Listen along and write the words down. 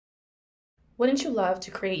Wouldn't you love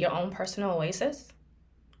to create your own personal oasis?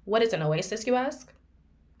 What is an oasis, you ask?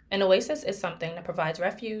 An oasis is something that provides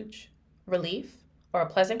refuge, relief, or a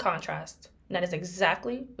pleasant contrast, and that is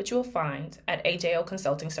exactly what you will find at AJO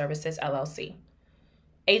Consulting Services, LLC.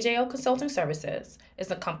 AJO Consulting Services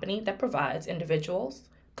is a company that provides individuals,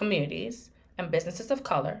 communities, and businesses of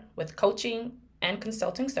color with coaching and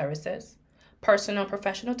consulting services, personal and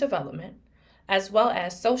professional development, as well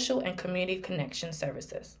as social and community connection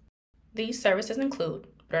services. These services include,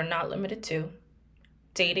 but are not limited to,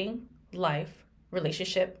 dating, life,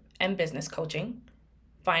 relationship, and business coaching,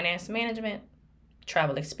 finance management,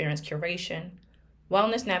 travel experience curation,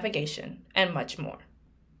 wellness navigation, and much more.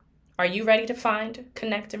 Are you ready to find,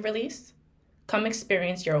 connect, and release? Come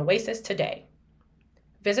experience your oasis today.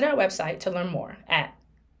 Visit our website to learn more at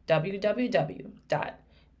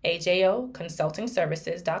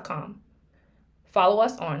www.ajoconsultingservices.com. Follow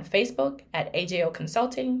us on Facebook at AJO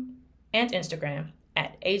Consulting and Instagram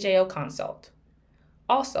at AJO Consult.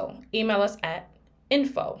 Also, email us at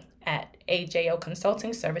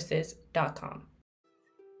info@ajoconsultingservices.com.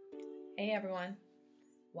 Hey everyone,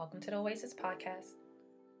 welcome to the Oasis Podcast.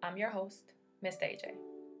 I'm your host, Miss AJ.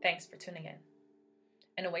 Thanks for tuning in.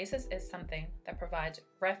 An oasis is something that provides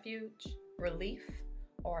refuge, relief,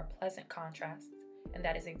 or a pleasant contrast, and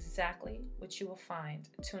that is exactly what you will find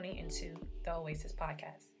tuning into the Oasis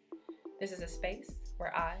Podcast. This is a space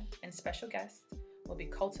where I and special guests will be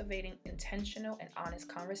cultivating intentional and honest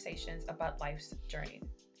conversations about life's journey.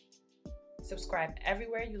 Subscribe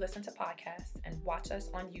everywhere you listen to podcasts and watch us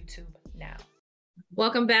on YouTube now.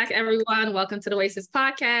 Welcome back, everyone. Welcome to the Oasis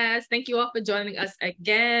Podcast. Thank you all for joining us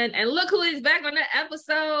again. And look who is back on the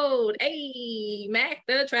episode. Hey, Mac,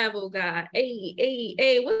 the travel guy.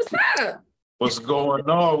 Hey, what's up? What's going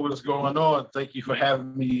on? What's going on? Thank you for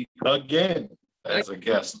having me again as a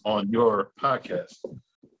guest on your podcast.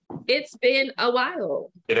 It's been a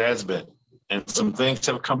while. It has been. And some things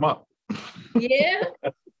have come up. Yeah.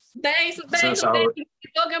 Some things you're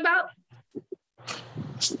talking about?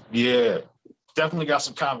 Yeah. Definitely got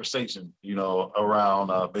some conversation,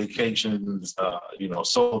 around vacations,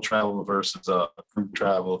 solo travel versus group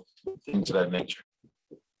travel, things of that nature.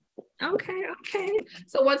 Okay.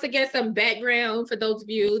 So once again, some background for those of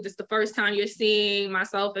you, this is the first time you're seeing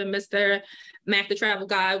myself and Mr. Mac, the travel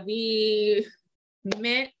guy. We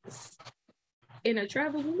met in a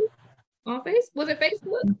travel group on Facebook. Was it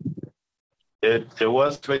Facebook? It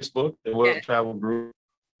was Facebook. It was a travel group.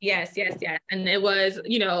 Yes. And it was,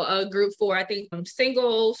 a group for, I think,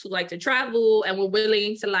 singles who like to travel and were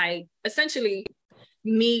willing to essentially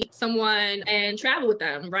meet someone and travel with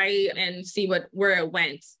them, right? And see where it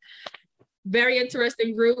went. Very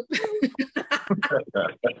interesting group.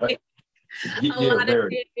 A lot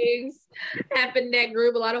of things happened in that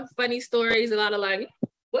group, a lot of funny stories, a lot of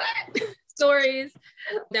what stories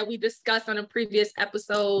that we discussed on a previous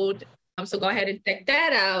episode. So go ahead and check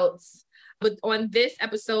that out. But on this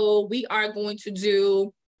episode, we are going to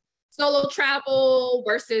do solo travel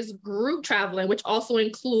versus group traveling, which also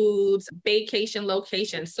includes vacation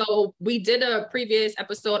locations. So we did a previous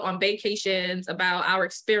episode on vacations about our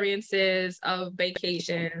experiences of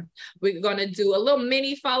vacation. We're going to do a little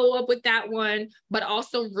mini follow-up with that one, but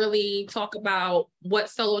also really talk about what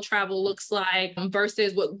solo travel looks like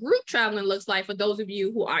versus what group traveling looks like for those of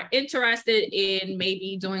you who are interested in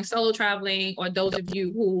maybe doing solo traveling, or those of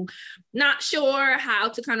you who not sure how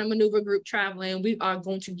to kind of maneuver group traveling. We are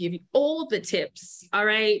going to give you all the tips, all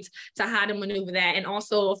right, to how to maneuver that, and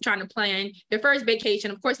also trying to plan your first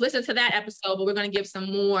vacation. Of course, listen to that episode, but we're going to give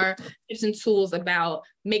some more tips and tools about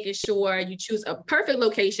making sure you choose a perfect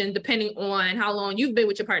location depending on how long you've been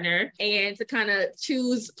with your partner, and to kind of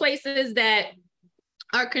choose places that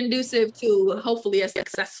are conducive to hopefully a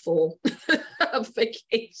successful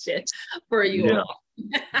vacation for you all.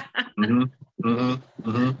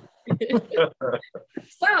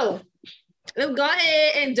 So let's go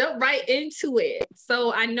ahead and jump right into it.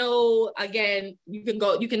 So I know, again, you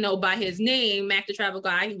can know by his name, Mac the travel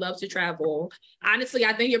guy. He loves to travel. Honestly,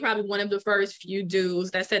 I think you're probably one of the first few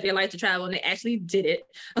dudes that said they like to travel and they actually did it.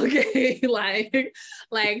 Okay.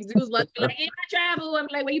 like dudes love to be like, hey, I travel. I'm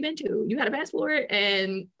like, where you been to? You got a passport?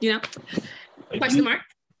 And question mark.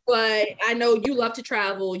 But I know you love to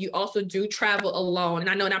travel. You also do travel alone. And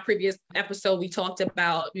I know in our previous episode, we talked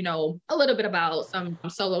about, a little bit about some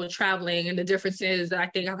solo traveling and the differences, I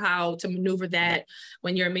think, of how to maneuver that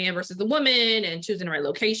when you're a man versus a woman, and choosing the right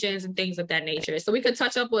locations and things of that nature. So we could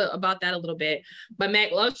touch up about that a little bit. But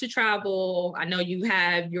Mac loves to travel. I know you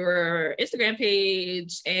have your Instagram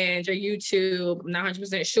page and your YouTube. I'm not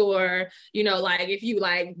 100% sure, if you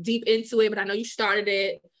deep into it, but I know you started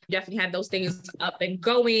it. definitely have those things up and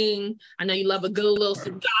going. I know you love a good little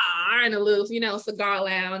cigar and a little, cigar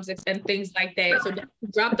lounge and things like that. So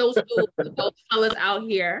drop those tools for those fellas out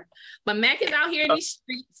here. But Mac is out here in these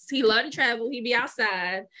streets. He loves to travel. He be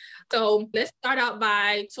outside. So let's start out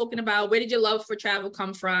by talking about where did your love for travel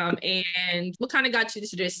come from and what kind of got you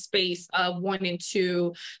to this space of wanting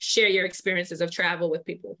to share your experiences of travel with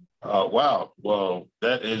people? Wow. Well,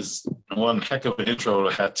 that is one heck of an intro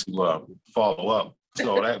to have to follow up.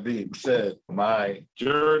 So that being said, my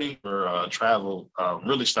journey for travel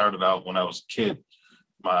really started out when I was a kid.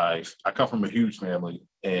 I come from a huge family,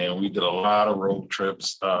 and we did a lot of road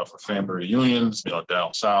trips for family reunions,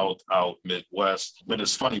 down south, out Midwest. But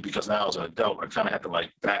it's funny because now as an adult, I kind of had to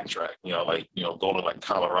backtrack, go to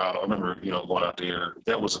Colorado. I remember, going out there.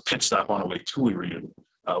 That was a pit stop on the way to a reunion.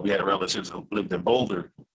 We had relatives who lived in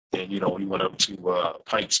Boulder. And, we went up to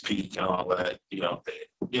Pikes Peak and all that,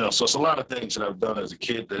 so it's a lot of things that I've done as a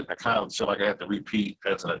kid that I kind of feel like I have to repeat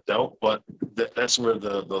as an adult, but that's where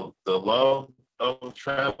the love of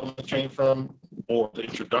traveling came from, or the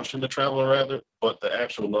introduction to traveling rather, but the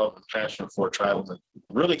actual love and passion for traveling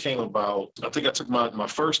really came about. I think I took my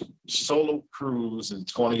first solo cruise in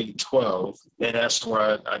 2012, and that's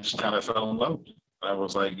where I just kind of fell in love with it. I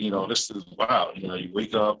was like, this is wow. You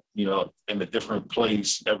wake up, in a different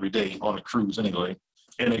place every day on a cruise anyway.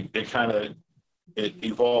 And it kind of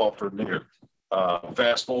evolved from there.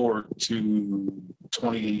 Fast forward to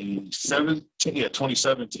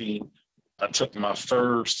 2017, I took my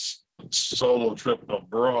first solo trip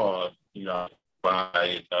abroad,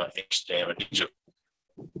 by Amsterdam and Egypt.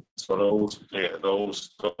 So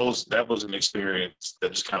that was an experience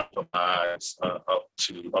that just kind of put my eyes up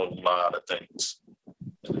to a lot of things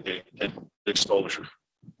and exposure.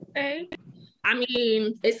 Okay. I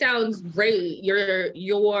mean, it sounds great.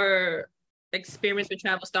 Your experience with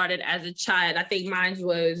travel started as a child. I think mine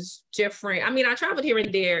was different. I mean, I traveled here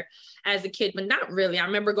and there as a kid, but not really. I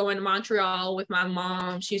remember going to Montreal with my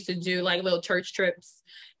mom. She used to do little church trips.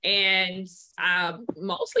 And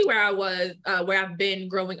mostly where I've been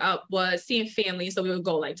growing up was seeing family. So we would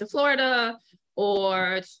go to Florida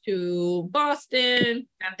or to Boston.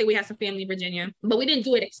 I think we had some family in Virginia, but we didn't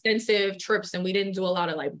do extensive trips, and we didn't do a lot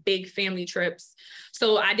of big family trips.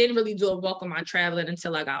 So I didn't really do a bulk of my traveling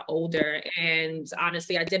until I got older. And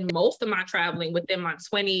honestly, I did most of my traveling within my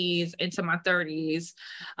 20s into my 30s.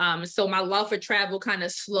 So my love for travel kind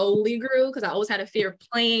of slowly grew because I always had a fear of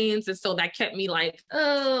planes. And so that kept me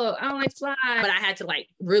oh, I don't like fly. But I had to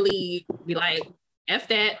really be F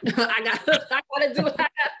that. I gotta do what I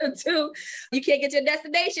have to do. You can't get to your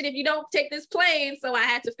destination if you don't take this plane. So I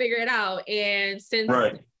had to figure it out. And since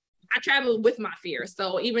I traveled with my fear,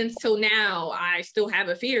 so even till now, I still have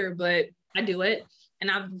a fear, but I do it. And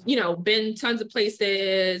I've, been tons of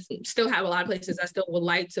places, still have a lot of places I still would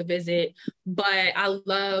like to visit, but I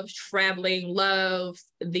love traveling, love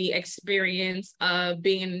the experience of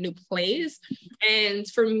being in a new place. And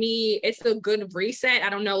for me, it's a good reset. I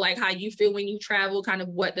don't know how you feel when you travel, kind of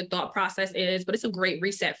what the thought process is, but it's a great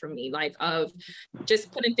reset for me, of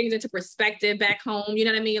just putting things into perspective back home. You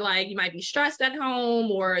know what I mean? You might be stressed at home,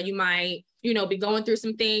 or you might be going through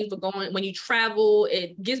some things, but when you travel,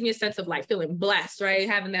 it gives me a sense of feeling blessed, right?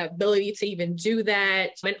 Having the ability to even do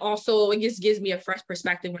that. And also it just gives me a fresh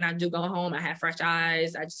perspective when I do go home. I have fresh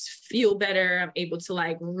eyes. I just feel better. I'm able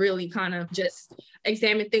to really kind of just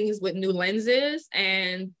examine things with new lenses.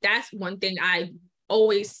 And that's one thing I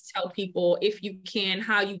always tell people: if you can,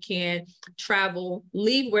 how you can travel,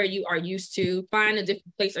 leave where you are used to, find a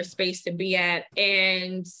different place or space to be at,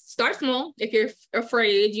 and start small. If you're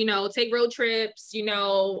afraid, take road trips,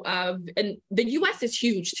 and the US is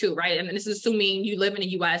huge too, right? And this is assuming you live in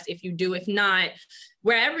the US. If you do, if not,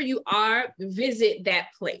 wherever you are, visit that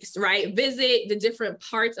place, right? Visit the different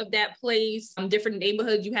parts of that place, different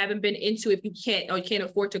neighborhoods you haven't been into if you can't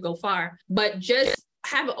afford to go far, but just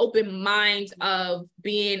have an open mind of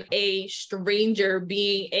being a stranger,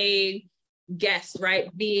 being a guest, right?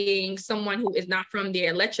 Being someone who is not from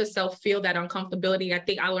there. Let yourself feel that uncomfortability. I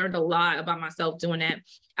think I learned a lot about myself doing that.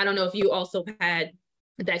 I don't know if you also had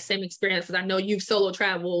that same experience, because I know you've solo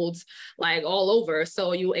traveled all over.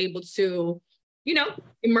 So you were able to,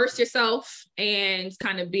 immerse yourself and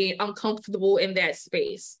kind of be uncomfortable in that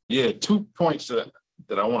space. Yeah, 2 points that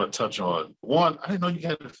I want to touch on. One, I didn't know you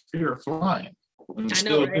had a fear of flying. I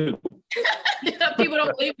know, right? People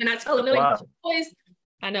don't believe when I tell them, wow.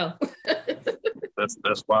 I know.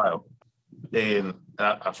 That's wild. And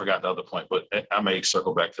I forgot the other point, but I may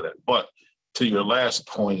circle back to that. But to your last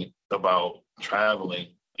point about traveling,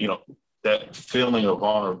 that feeling of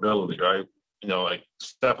vulnerability, right?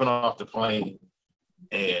 Stepping off the plane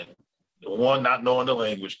and one, not knowing the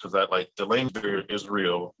language, because I like the language barrier is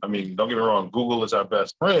real. I mean, don't get me wrong, Google is our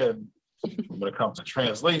best friend when it comes to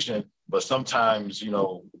translation, but sometimes,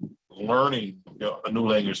 learning a new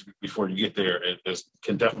language before you get there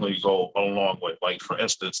can definitely go a long way. Like, for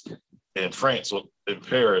instance, in France, in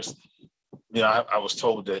Paris, I was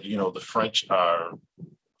told that, the French are,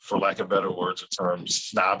 for lack of better words or terms,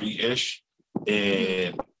 snobby-ish.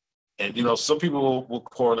 And some people will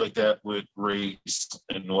correlate that with race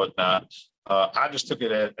and whatnot. I just took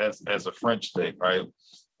it as a French thing, right?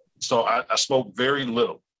 So I spoke very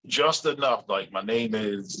little, just enough, like my name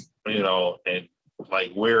is, and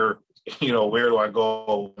like where do I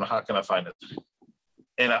go? How can I find it?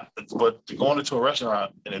 But going into a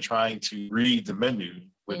restaurant and then trying to read the menu,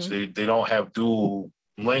 which they don't have dual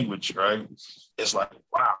language, right? It's like,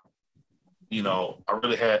 wow. I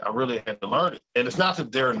really had to learn it. And it's not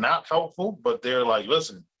that they're not helpful, but they're like,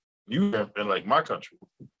 listen, you have been like my country.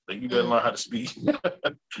 Like, you gotta learn how to speak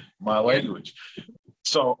my language.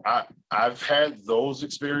 So I've had those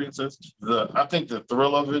experiences. I think the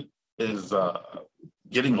thrill of it is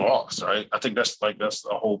getting lost, right? I think that's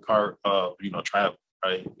a whole part of, travel,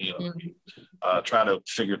 right? Trying to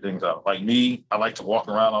figure things out. Like me, I like to walk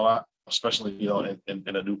around a lot, especially,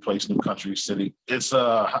 in a new place, new country, city. It's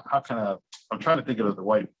I'm trying to think of the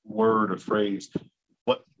right word or phrase,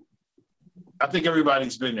 but I think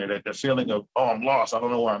everybody's been there, that feeling of, oh, I'm lost, I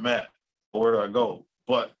don't know where I'm at, or where do I go?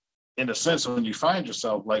 But in a sense, when you find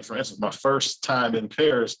yourself, like, for instance, my first time in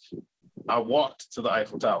Paris, I walked to the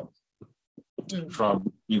Eiffel Tower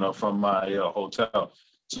from my hotel.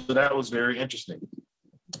 So that was very interesting.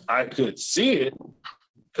 I could see it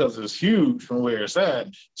because it's huge from where it's at.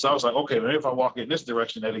 So I was like, okay, maybe if I walk in this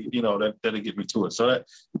direction, that'll get me to it. So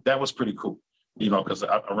that was pretty cool, because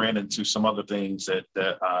I ran into some other things that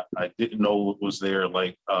I didn't know was there,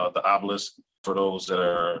 like the obelisk, for those that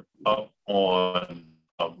are up on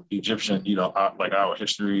Egyptian, like our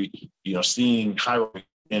history, seeing hieroglyph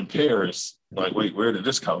in Paris, like, wait, where did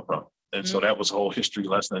this come from? And so that was a whole history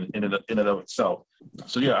lesson in and of itself.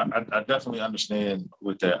 So yeah, I definitely understand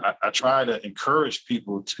with that. I try to encourage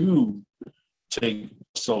people to take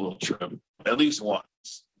a solo trip at least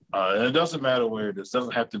once. And it doesn't matter where it is. It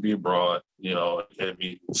doesn't have to be abroad. I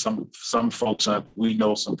mean, some folks, we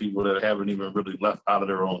know some people that haven't even really left out of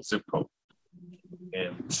their own zip code.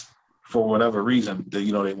 And for whatever reason,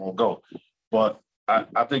 they won't go. But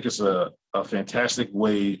I think it's a fantastic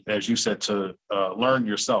way, as you said, to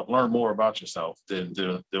learn more about yourself than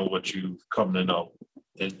what you come to know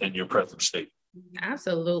in your present state.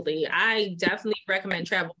 Absolutely. I definitely recommend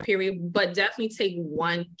travel, period, but definitely take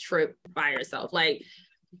one trip by yourself. Like,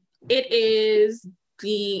 it's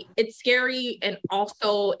scary and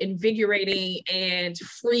also invigorating and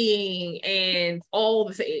freeing and all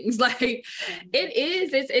the things. Like,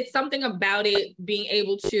 it's something about it, being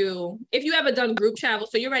able to, if you ever done group travel,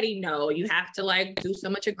 so you already know you have to like do so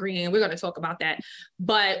much agreeing. We're going to talk about that.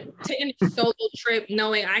 But taking a solo trip,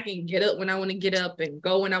 knowing I can get up when I want to get up and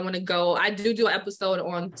go when I want to go. I do an episode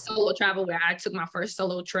on solo travel where I took my first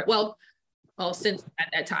solo trip. Well, since at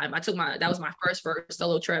that time, that was my first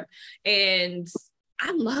solo trip. And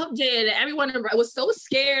I loved it. Everyone was so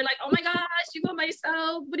scared, like, oh my gosh, you go by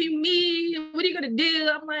yourself? What do you mean? What are you gonna do?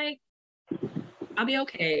 I'm like, I'll be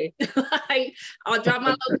okay. Like, I'll drop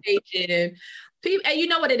my location. And you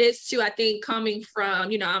know what it is too, I think, coming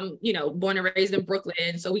from, I'm, born and raised in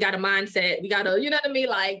Brooklyn. So we got a mindset, we gotta, you know what I mean?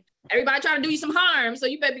 Like, everybody trying to do you some harm. So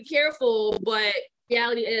you better be careful. But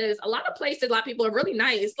reality is, a lot of people are really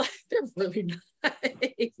nice. Like, they're really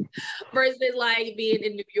nice. Versus like being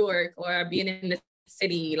in New York or being in the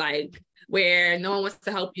city, like, where no one wants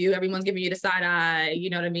to help you, everyone's giving you the side eye, you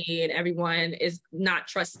know what I mean? Everyone is not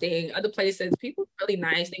trusting. Other places, people are really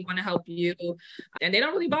nice, they want to help you, and they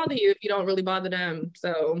don't really bother you if you don't really bother them.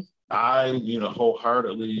 So I,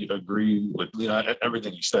 wholeheartedly agree with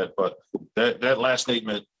everything you said. But that last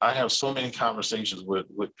statement, I have so many conversations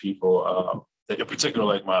with people. In particular,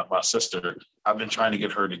 like my sister, I've been trying to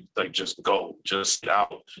get her to like just get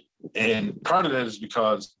out. And part of that is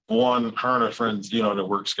because, one, her and her friends, their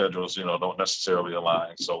work schedules, don't necessarily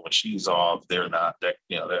align. So when she's off, they're not, that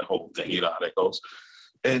whole thing, how that goes.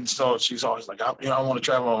 And so she's always like, I want to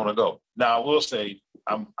travel, I want to go. Now I will say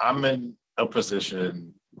I'm in a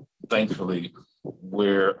position, thankfully,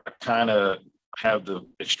 where I kind of have the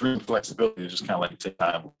extreme flexibility to just kind of like take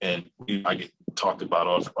time. And I get talked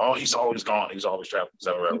about he's always gone, he's always traveling, he's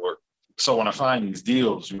never at work. So when I find these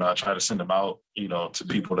deals, I try to send them out, to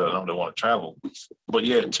people that want to travel. But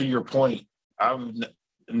yeah, to your point, I've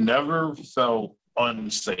never felt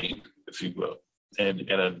unsafe, if you will. in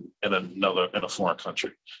a foreign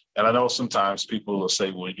country. And I know sometimes people will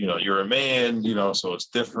say, well, you're a man, so it's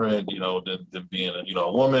different, than being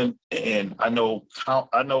a woman. And I know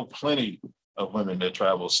plenty of women that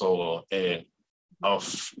travel solo, and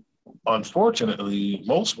unfortunately,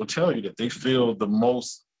 most will tell you that they feel the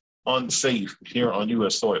most unsafe here on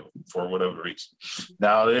U.S. soil for whatever reason.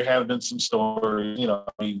 Now, there have been some stories,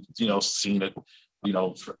 seen it,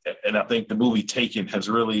 and I think the movie Taken has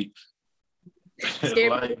really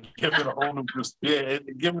like given a whole new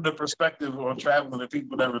given the perspective on traveling that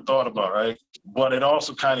people never thought about, right? But it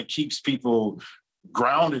also kind of keeps people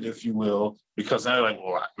grounded, if you will, because they're like,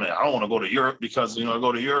 well, man, I don't want to go to Europe because I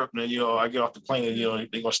go to Europe and then I get off the plane and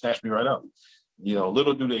they're gonna snatch me right up.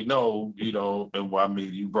 Little do they know, and I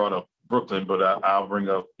mean, you brought up Brooklyn, but I'll bring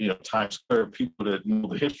up Times Square. People that know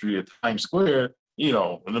the history of Times Square,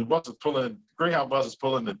 and the buses pulling Greyhound buses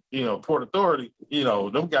pulling the Port Authority,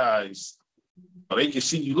 them guys. They can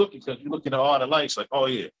see you looking because you're looking at all the lights, like, oh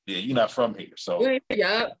yeah, you're not from here. So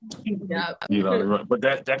yep. But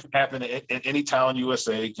that can happen in any town,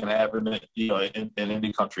 USA. It can happen, in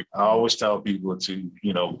any country. I always tell people to,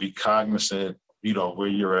 be cognizant, where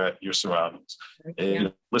you're at, your surroundings,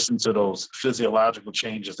 and listen to those physiological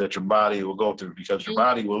changes that your body will go through, because your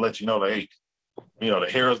body will let you know, like, hey,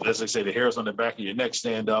 the hairs, as they say, the hairs on the back of your neck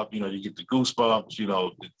stand up. You get the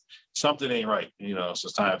goosebumps. Something ain't right. So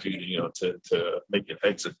it's time for you, to make an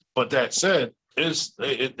exit. But that said,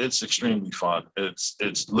 it's extremely fun.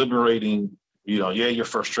 It's liberating. Your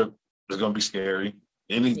first trip is going to be scary.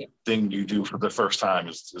 Anything you do for the first time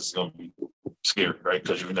is going to be scary, right?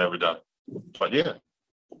 Because you've never done it. But yeah,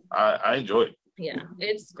 I enjoy it. Yeah,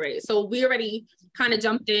 it's great. So we already kind of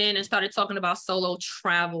jumped in and started talking about solo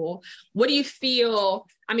travel. What do you feel?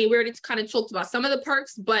 I mean, we already kind of talked about some of the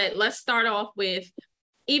perks, but let's start off with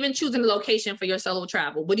even choosing the location for your solo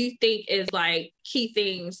travel. What do you think is like key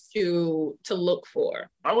things to look for?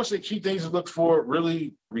 I would say key things to look for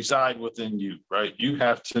really reside within you, right? You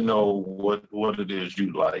have to know what it is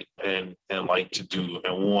you like and like to do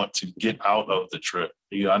and want to get out of the trip.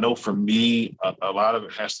 I know for me, a lot of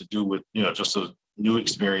it has to do with, just those new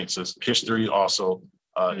experiences, history also.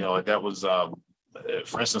 Like that was,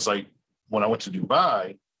 for instance, like when I went to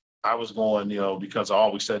Dubai, I was going, because I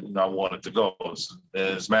always said, I wanted to go.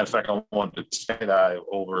 As a matter of fact, I wanted to skydive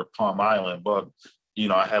over Palm Island, but,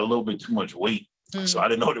 I had a little bit too much weight. So I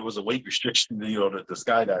didn't know there was a weight restriction, to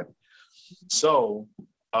skydive. So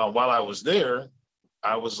while I was there,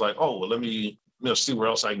 I was like, oh, well, let me see where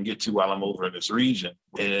else I can get to while I'm over in this region.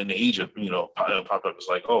 And in Egypt, popped up. It's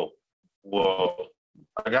like, oh, well,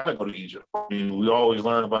 I gotta go to Egypt. I mean, we always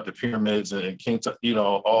learn about the pyramids and King,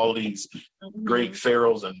 all these great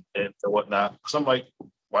pharaohs and whatnot. So I'm like,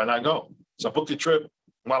 why not go? So I booked a trip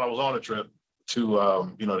while I was on a trip to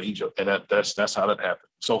to Egypt, and that's how that happened.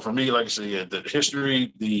 So for me, like I said, the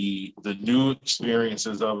history, the new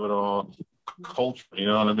experiences of it all, culture. You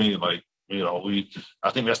know what I mean? Like,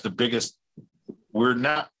 I think that's the biggest. We're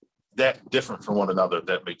not that different from one another. If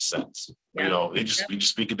that makes sense. Yeah. We just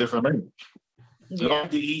speak a different language. We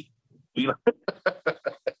like to eat. We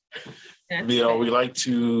like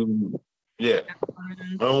to,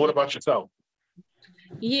 what about yourself?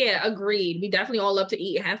 Yeah, agreed. We definitely all love to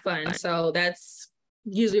eat and have fun. So that's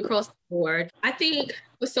usually across the board. I think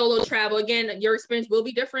with solo travel, again, your experience will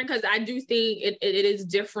be different, because I do think it is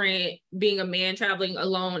different being a man traveling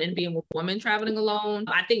alone and being a woman traveling alone.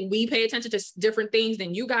 I think we pay attention to different things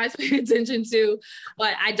than you guys pay attention to,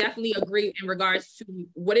 but I definitely agree in regards to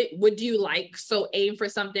what do you like? So aim for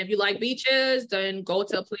something. If you like beaches, then go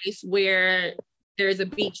to a place where there's a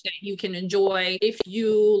beach that you can enjoy. If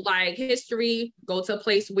you like history, go to a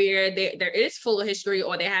place where there is full of history,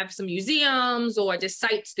 or they have some museums or just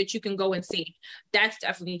sites that you can go and see. That's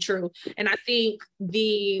definitely true. And I think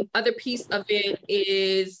the other piece of it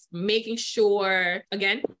is making sure,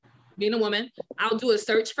 again, being a woman, I'll do a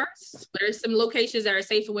search first. There's some locations that are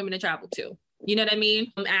safe for women to travel to. You know what I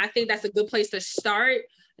mean? And I think that's a good place to start.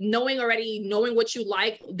 Knowing what you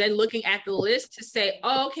like, then looking at the list to say,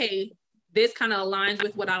 oh, okay, this kind of aligns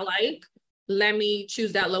with what I like. Let me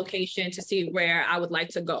choose that location to see where I would like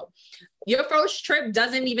to go. Your first trip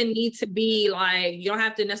doesn't even need to be like, you don't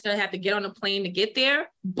have to necessarily have to get on a plane to get there,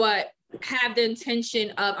 but have the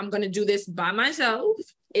intention of, I'm going to do this by myself.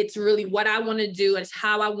 It's really what I want to do. It's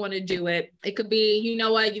how I want to do it. It could be, you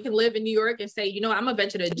can live in New York and say, I'm going to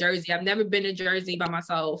venture to Jersey. I've never been to Jersey by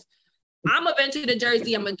myself. I'm going to venture to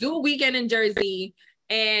Jersey. I'm going to do a weekend in Jersey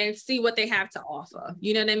and see what they have to offer.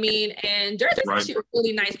 You know what I mean? And Jersey's actually a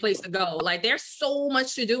really nice place to go. Like, there's so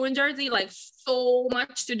much to do in Jersey,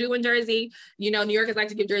 New Yorkers like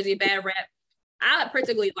to give Jersey a bad rep. I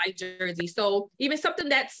particularly like Jersey. So even something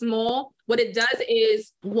that small, what it does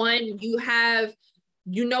is, one, you have,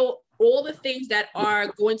 you know, all the things that are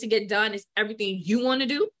going to get done is everything you want to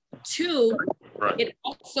do. Two, Right. it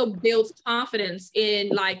also builds confidence in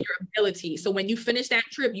like your ability. So when you finish that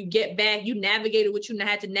trip, you get back, you navigated what you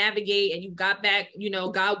had to navigate, and you got back, you know,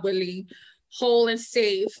 God willing, whole and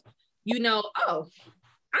safe, you know, oh,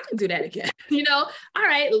 I can do that again. You know, all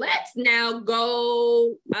right, let's now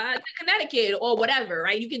go to Connecticut or whatever,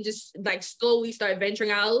 right? You can just like slowly start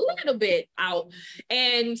venturing out a little bit out.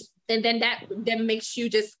 And then that then makes you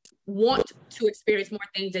just want to experience more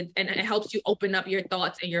things, and it helps you open up your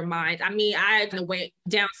thoughts and your mind. I mean, I went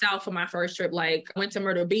down south for my first trip, like went to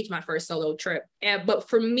Myrtle Beach, my first solo trip. But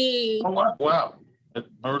for me, oh, wow.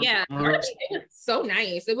 Yeah, it was so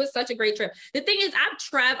nice. It was such a great trip. The thing is, I've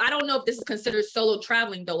traveled. I don't know if this is considered solo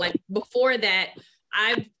traveling though. Like before that,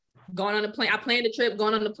 I've gone on a plane. I planned a trip,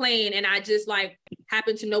 gone on the plane, and I just like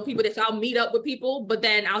happen to know people that, so I'll meet up with people, but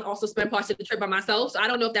then I'll also spend parts of the trip by myself. So I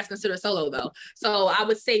don't know if that's considered solo though. So I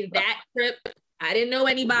would say that trip, I didn't know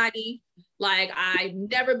anybody. Like I've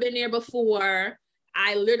never been there before.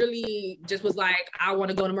 I literally just was like, I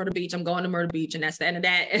want to go to Myrtle Beach. I'm going to Myrtle Beach. And that's the end of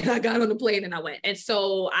that. And I got on the plane and I went. And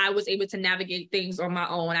so I was able to navigate things on my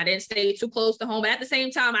own. I didn't stay too close to home, but at the same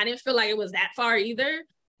time, I didn't feel like it was that far either.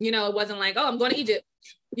 You know, it wasn't like, oh, I'm going to Egypt,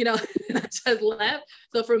 you know, and I just left.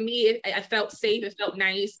 So for me, I felt safe. It felt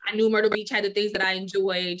nice. I knew Myrtle Beach had the things that I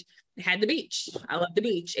enjoyed. It had the beach. I love the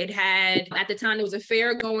beach. It had, at the time, there was a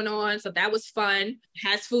fair going on. So that was fun. It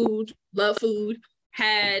has food, love food.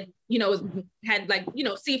 Had, you know, had like, you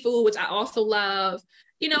know, seafood, which I also love,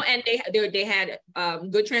 you know, and they had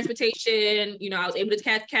good transportation. You know, I was able to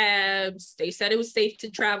catch cabs. They said it was safe to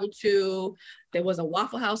travel to. There was a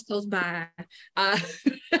Waffle House close by.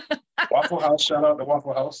 Waffle House, shout out to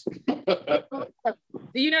Waffle House.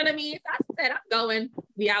 You know what I mean? So I said, I'm going.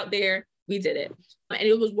 We out there. We did it. And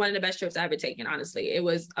it was one of the best trips I've ever taken, honestly. It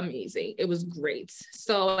was amazing. It was great.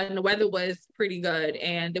 So, and the weather was pretty good.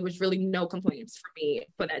 And there was really no complaints for me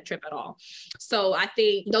for that trip at all. So I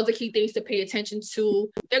think those are key things to pay attention to.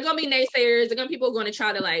 There are going to be naysayers. There are going to be people who are going to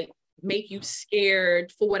try to like make you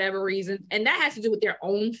scared for whatever reason. And that has to do with their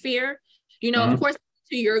own fear. You know, of course,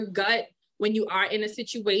 to your gut when you are in a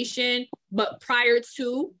situation, but prior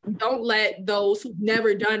to, don't let those who've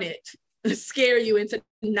never done it scare you into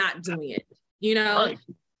not doing it. You know, Right.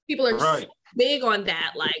 People are so big on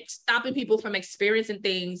that, like stopping people from experiencing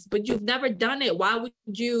things, but you've never done it. Why would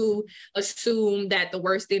you assume that the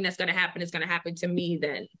worst thing that's going to happen is going to happen to me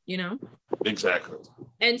then, you know? Exactly.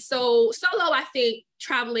 And so solo, I think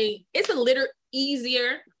traveling, it's a little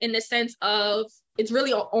easier in the sense of it's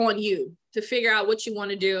really on you to figure out what you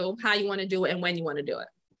want to do, how you want to do it, and when you want to do it.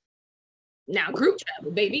 Now, group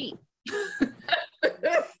travel, baby.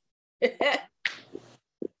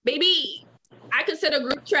 Baby, I consider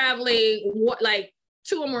group traveling like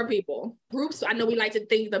 2 or more people. Groups, I know we like to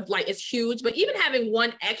think of like it's huge, but even having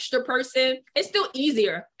one extra person, it's still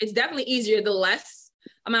easier. It's definitely easier the less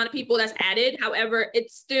amount of people that's added. However,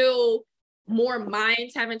 it's still more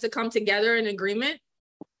minds having to come together in agreement.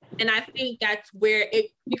 And I think that's where it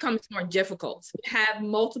becomes more difficult. You have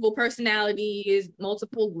multiple personalities,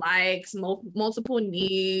 multiple likes, multiple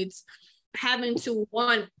needs. Having to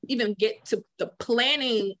even get the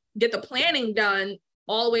planning done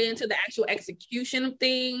all the way into the actual execution of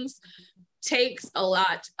things takes a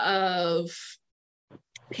lot of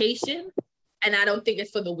patience. And I don't think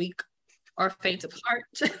it's for the weak or faint of heart.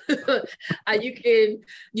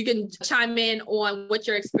 You can chime in on what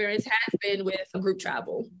your experience has been with group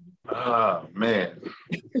travel. Ah, man.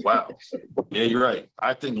 Wow. Yeah, you're right.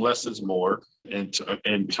 I think less is more in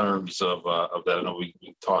terms of that. I know we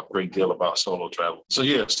talk a great deal about solo travel. So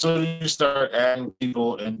yeah, so you start adding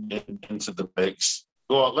people into the mix.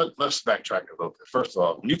 Well, let's backtrack a little bit. First of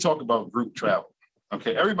all, when you talk about group travel,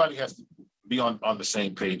 okay, everybody has to be on the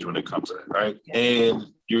same page when it comes to that, right? Yeah. And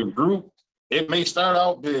your group, it may start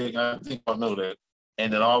out big. I think I'll know that.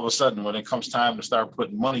 And then all of a sudden, when it comes time to start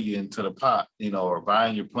putting money into the pot, you know, or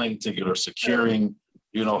buying your plane ticket or securing,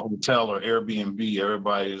 you know, hotel or Airbnb,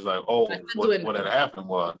 everybody is like, oh, what had happened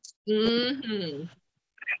was. Mm-hmm.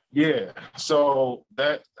 Yeah. So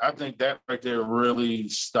I think that right there really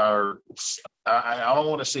starts, I don't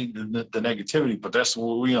want to say the negativity, but that's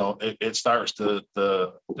where, you know, it starts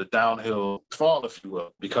the downhill fall, if you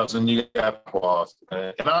will, because then you got pause.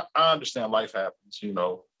 And I understand life happens, you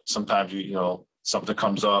know, sometimes you know, something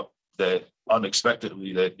comes up that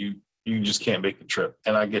unexpectedly that you just can't make the trip.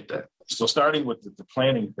 And I get that. So starting with the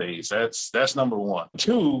planning phase, that's number one.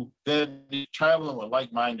 2, then traveling with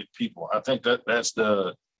like-minded people. I think that's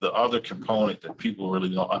the other component that people really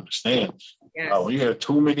don't understand. Yes. When you have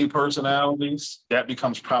too many personalities, that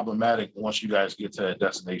becomes problematic once you guys get to that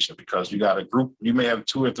destination, because you got a group, you may have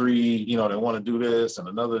 2 or 3, you know, that want to do this, and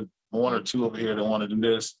another 1 or 2 over here that want to do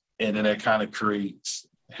this. And then that kind of creates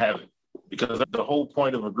havoc, because the whole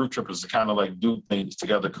point of a group trip is to kind of like do things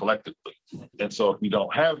together collectively. And so if you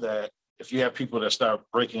don't have that, if you have people that start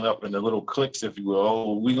breaking up into little cliques, if you will,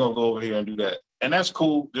 oh, we're going to go over here and do that. And that's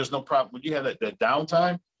cool. There's no problem. When you have that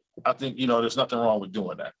downtime, I think, you know, there's nothing wrong with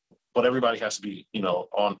doing that. But everybody has to be, you know,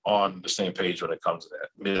 on the same page when it comes to that.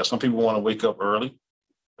 I mean, some people want to wake up early,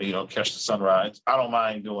 you know, catch the sunrise. I don't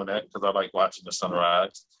mind doing that because I like watching the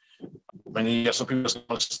sunrise. And you get some people that's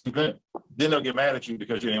going to sleep in. Then they'll get mad at you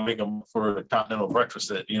because you didn't wake them for the continental breakfast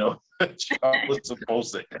that, you know, I was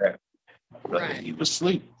supposed to have. Right. He was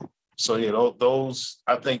asleep. So, you know, those,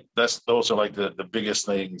 I think those are like the biggest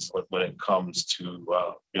things when it comes to,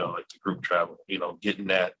 you know, like the group travel, you know, getting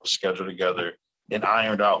that schedule together and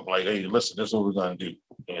ironed out, like, hey, listen, this is what we're going to do.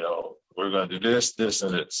 You know, we're going to do this, this,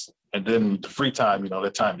 and this. And then the free time, you know,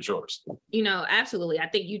 that time is yours. You know, absolutely. I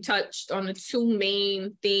think you touched on the 2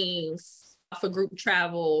 main things for group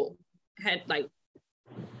travel, had like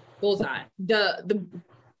bullseye. The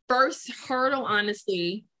first hurdle,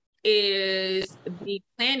 honestly, is the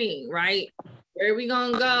planning, right? Where are we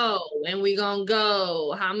gonna go? When we gonna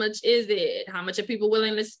go? How much is it? How much are people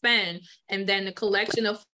willing to spend? And then the collection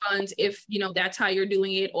of funds, if you know that's how you're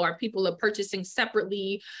doing it, or people are purchasing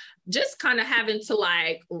separately, just kind of having to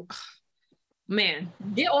like, man,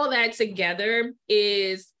 get all that together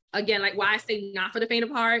is, again, like why I say not for the faint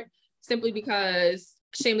of heart, simply because,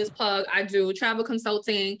 shameless plug, I do travel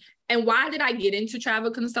consulting. And why did I get into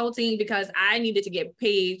travel consulting? Because I needed to get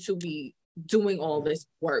paid to be doing all this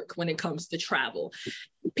work when it comes to travel.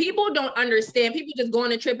 People don't understand. People just go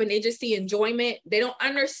on a trip and they just see enjoyment. They don't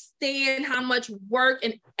understand how much work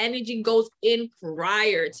and energy goes in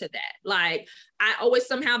prior to that. Like, I always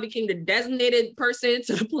somehow became the designated person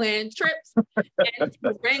to plan trips and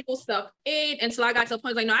to wrangle stuff in until I got to a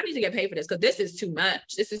point like, no, I need to get paid for this because this is too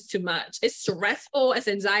much. This is too much. It's stressful. It's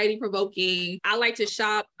anxiety provoking. I like to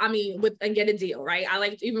shop. I mean, and get a deal, right? I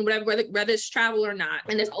like even whether it's travel or not.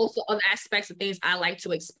 And there's also other aspects of things I like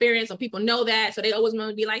to experience. So people know that. So they always want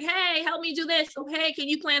to be like, hey, help me do this. Oh, hey, can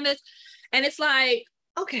you plan this? And it's like,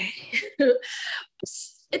 okay.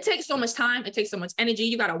 It takes so much time. It takes so much energy.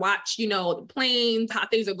 You got to watch, you know, the planes, how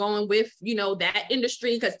things are going with, you know, that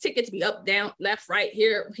industry, because tickets be up, down, left, right,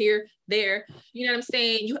 here, there. You know what I'm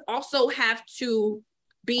saying? You also have to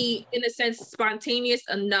be, in a sense, spontaneous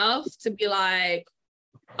enough to be like,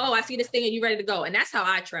 oh, I see this thing and you ready to go. And that's how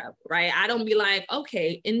I travel, right? I don't be like,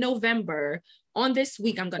 okay, in November, on this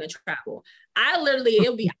week, I'm going to travel. I literally,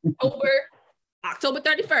 it'll be October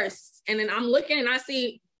 31st. And then I'm looking and I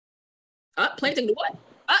see, plane ticket to what?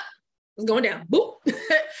 It's going down. Boop.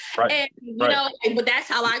 Right. And you know, but that's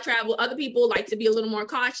how I travel. Other people like to be a little more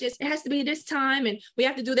cautious. It has to be this time and we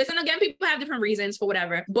have to do this. And again, people have different reasons for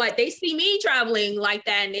whatever, but they see me traveling like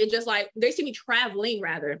that. And they're just like, they see me traveling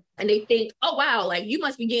rather. And they think, oh, wow, like you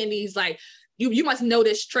must be getting these, like, you must know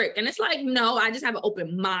this trick. And it's like, no, I just have an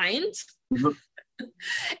open mind.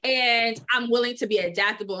 And I'm willing to be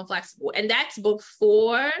adaptable and flexible. And that's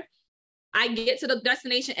before I get to the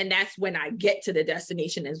destination, and that's when I get to the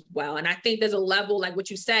destination as well. And I think there's a level, like what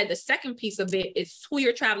you said, the second piece of it is who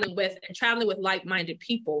you're traveling with and traveling with like-minded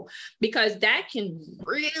people, because that can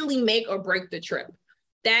really make or break the trip.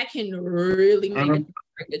 That can really make or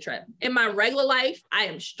break the trip. In my regular life, I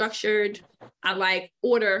am structured. I like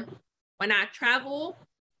order. When I travel,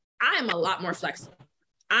 I am a lot more flexible.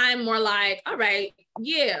 I'm more like, all right,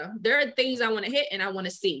 yeah, there are things I want to hit and I want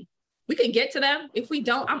to see. We can get to them. If we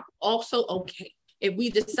don't, I'm also okay. If we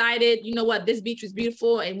decided, you know what, this beach was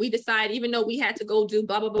beautiful, and we decide, even though we had to go do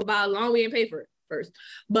blah, blah, blah, blah, long, we didn't pay for it first.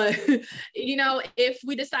 But, you know, if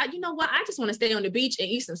we decide, you know what, I just want to stay on the beach and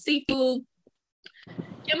eat some seafood.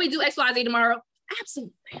 Can we do X, Y, Z tomorrow?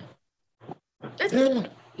 Absolutely. That's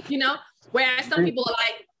good. You know, whereas some people are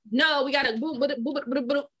like, no, we got to boom, boom, boom, boom,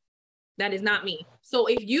 boom. That is not me. So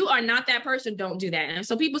if you are not that person, don't do that. And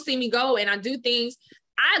so people see me go and I do things.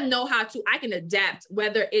 I know I can adapt,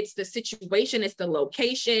 whether it's the situation, it's the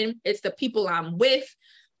location, it's the people I'm with.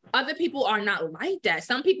 Other people are not like that.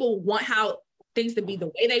 Some people want how things to be the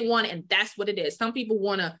way they want it, and that's what it is. Some people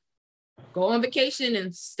want to go on vacation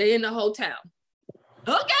and stay in the hotel.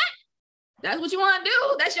 Okay, that's what you want to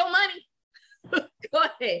do. That's your money. Go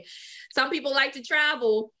ahead. Some people like to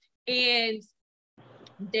travel and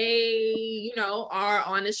they, you know, are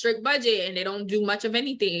on a strict budget and they don't do much of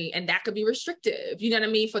anything, and that could be restrictive, you know what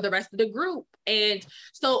I mean, for the rest of the group. And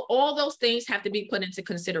so all those things have to be put into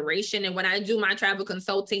consideration. And when I do my travel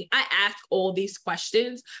consulting, I ask all these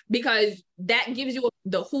questions because that gives you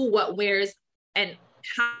the who, what, where's, and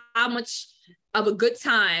how much of a good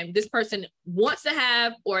time this person wants to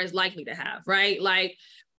have or is likely to have, right? Like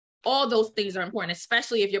all those things are important,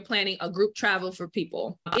 especially if you're planning a group travel for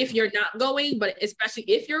people. If you're not going, but especially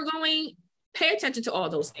if you're going, pay attention to all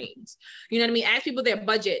those things. You know what I mean? Ask people their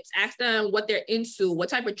budgets, ask them what they're into, what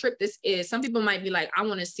type of trip this is. Some people might be like, I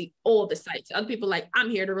want to see all the sites. Other people like, I'm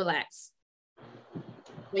here to relax.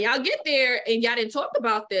 When y'all get there and y'all didn't talk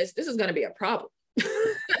about this is going to be a problem.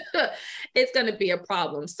 It's going to be a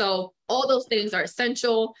problem. So all those things are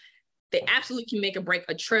essential. They absolutely can make or break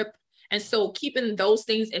a trip. And so keeping those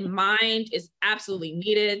things in mind is absolutely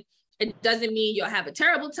needed. It doesn't mean you'll have a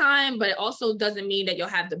terrible time, but it also doesn't mean that you'll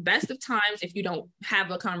have the best of times if you don't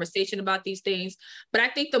have a conversation about these things. But I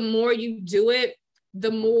think the more you do it,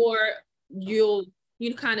 the more you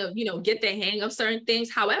kind of, get the hang of certain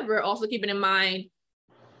things. However, also keeping in mind,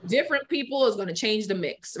 different people is going to change the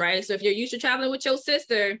mix, right? So if you're used to traveling with your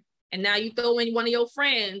sister and now you throw in one of your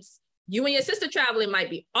friends, you and your sister traveling might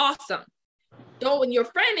be awesome. Throwing your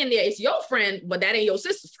friend in there, it's your friend, but that ain't your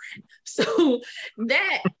sister's friend. So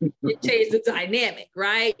that changes the dynamic,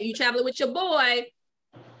 right? You traveling with your boy,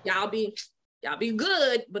 y'all be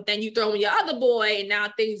good, but then you throw in your other boy and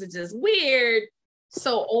now things are just weird.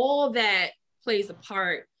 So all that plays a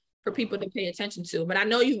part for people to pay attention to. But I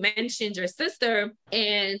know you mentioned your sister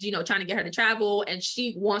and, trying to get her to travel, and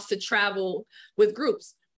she wants to travel with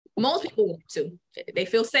groups. Most people want to. They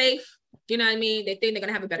feel safe. You know what I mean? They think they're going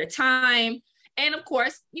to have a better time. And of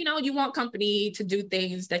course, you want company to do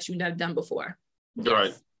things that you've never done before.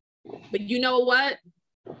 Right. But you know what?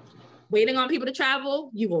 Waiting on people to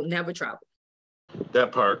travel, you will never travel.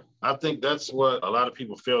 That part. I think that's what a lot of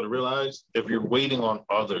people fail to realize. If you're waiting on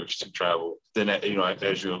others to travel, then,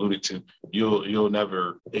 as you alluded to, you'll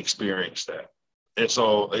never experience that. And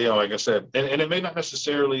so, like I said, and it may not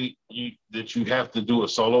necessarily that you have to do it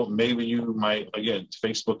solo. Maybe you might, again,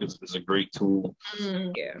 Facebook is a great tool.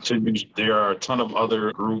 Yeah. To use. There are a ton of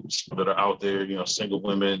other groups that are out there, single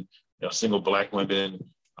women, single Black women.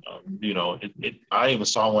 I even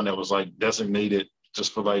saw one that was like designated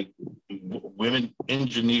just for like women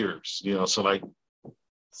engineers, so like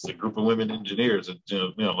it's a group of women engineers that,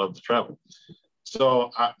 love to travel. So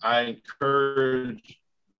I encourage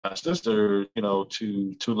my sister,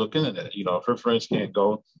 to look into that. If her friends can't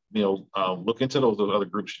go, look into those other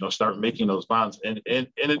groups. Start making those bonds, and it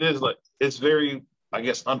is like it's very, I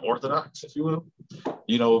guess, unorthodox, if you will.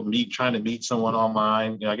 Trying to meet someone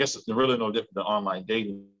online. I guess it's really no different than online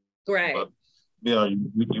dating. Right. But,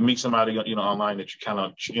 you meet somebody, online that you kind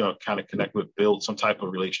of connect with, build some type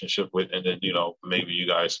of relationship with, and then, maybe you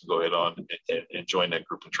guys can go ahead on and join that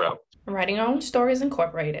group and travel. Writing Our Own Stories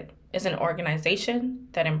Incorporated is an organization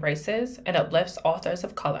that embraces and uplifts authors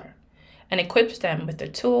of color and equips them with the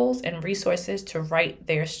tools and resources to write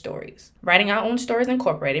their stories. Writing Our Own Stories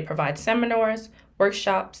Incorporated provides seminars,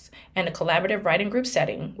 workshops, and a collaborative writing group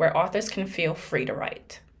setting where authors can feel free to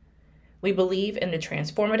write. We believe in the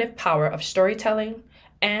transformative power of storytelling,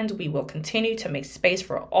 and we will continue to make space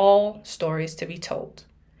for all stories to be told.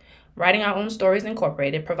 Writing Our Own Stories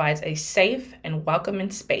Incorporated provides a safe and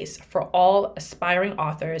welcoming space for all aspiring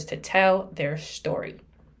authors to tell their story.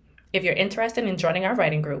 If you're interested in joining our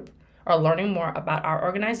writing group or learning more about our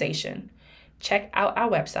organization, check out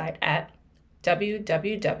our website at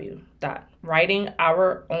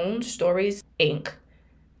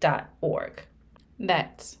www.writingourownstoriesinc.org.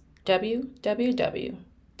 That's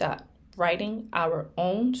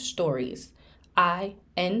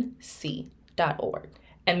www.writingourownstoriesinc.org.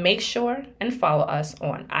 And make sure and follow us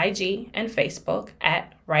on IG and Facebook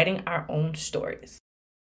at Writing Our Own Stories.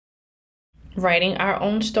 Writing Our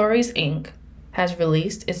Own Stories, Inc. has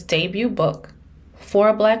released its debut book,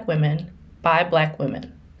 For Black Women, by Black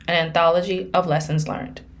Women, an anthology of lessons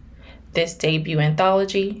learned. This debut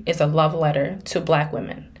anthology is a love letter to Black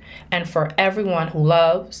women, and for everyone who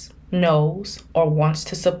loves, knows, or wants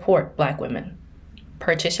to support Black women.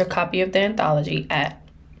 Purchase your copy of the anthology at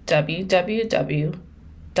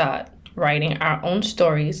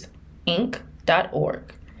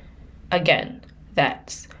www.writingourownstoriesinc.org. Again,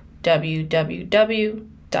 that's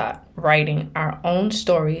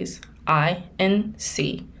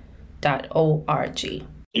www.writingourownstoriesinc.org.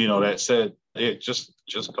 That said, just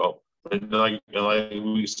go. Like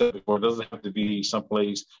we said before, it doesn't have to be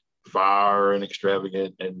someplace far and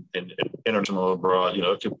extravagant and international abroad.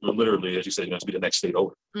 It could literally, as you said, to be the next state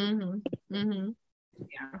over. Mm-hmm. Mm-hmm.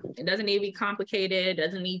 Yeah, it doesn't need to be complicated. It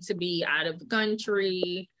doesn't need to be out of the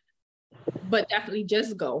country. but definitely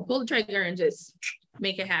just go. Pull the trigger and just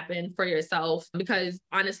make it happen for yourself, because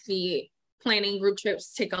honestly, planning group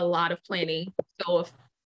trips take a lot of planning. So if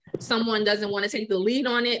someone doesn't want to take the lead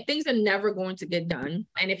on it, things are never going to get done.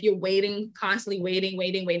 And if you're constantly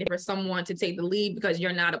waiting for someone to take the lead because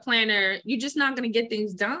you're not a planner, you're just not going to get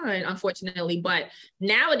things done, unfortunately. But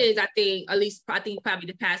nowadays, I think probably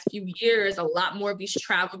the past few years, a lot more of these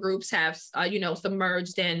travel groups have,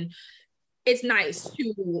 submerged, and it's nice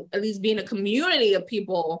to at least be in a community of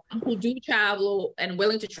people who do travel and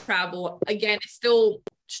willing to travel. Again, it's still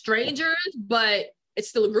strangers, but it's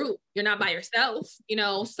still a group. You're not by yourself,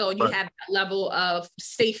 so you have that level of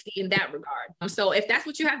safety in that regard. So if that's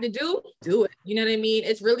what you have to do it. You know what I mean?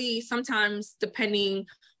 It's really, sometimes depending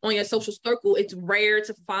on your social circle, it's rare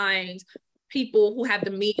to find people who have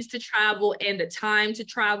the means to travel and the time to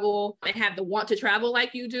travel and have the want to travel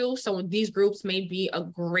like you do. So these groups may be a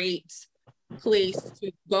great place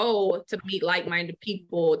to go to meet like-minded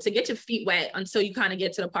people, to get your feet wet until you kind of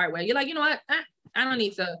get to the part where you're like, you know what? I don't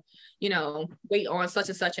need to, wait on such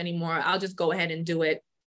and such anymore. I'll just go ahead and do it.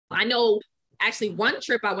 I know actually one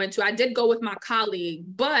trip I went to, I did go with my colleague,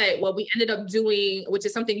 but what we ended up doing, which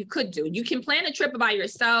is something you could do, you can plan a trip by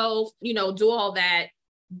yourself, do all that.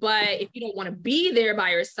 But if you don't want to be there by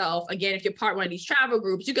yourself, again, if you're part of one of these travel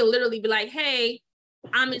groups, you can literally be like, hey,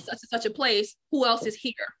 I'm in such and such a place. Who else is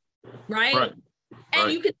here? Right.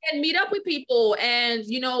 And you can then meet up with people and,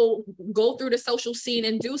 go through the social scene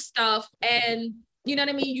and do stuff. And you know what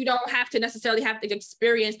I mean? You don't have to necessarily have to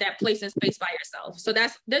experience that place and space by yourself. So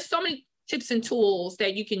there's so many tips and tools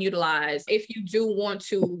that you can utilize if you do want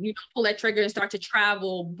to, pull that trigger and start to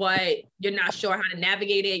travel, but you're not sure how to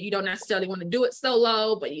navigate it. You don't necessarily want to do it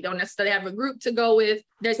solo, but you don't necessarily have a group to go with.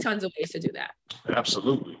 There's tons of ways to do that.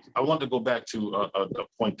 Absolutely. I want to go back to a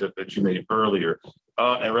point that you made earlier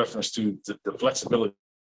in reference to the flexibility,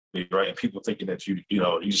 right? And people thinking that you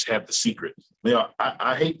just have the secret.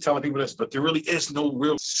 I hate telling people this, but there really is no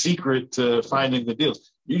real secret to finding the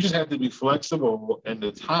deals. You just have to be flexible in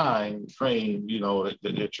the time frame,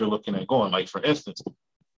 that you're looking at going. Like, for instance,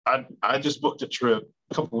 I just booked a trip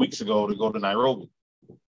a couple of weeks ago to go to Nairobi.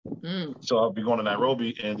 So I'll be going to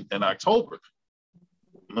Nairobi in October.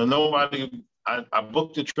 I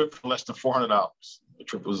booked a trip for less than $400. The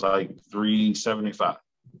trip was like $375.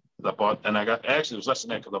 It was less than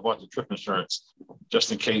that because I bought the trip insurance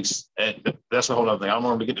just in case. And that's a whole other thing. I don't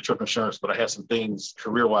normally get the trip insurance, but I had some things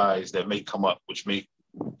career-wise that may come up, which may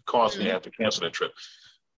cause me to have to cancel that trip.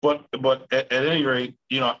 But at any rate,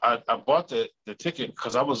 I bought the ticket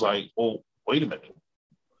because I was like, oh, wait a minute,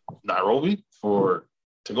 Nairobi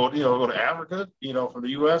to go to Africa, from the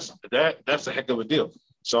US, that's a heck of a deal.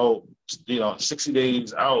 So, 60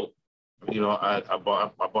 days out, I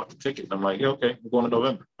bought the ticket. And I'm like, yeah, okay, we're going to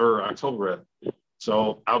November or October.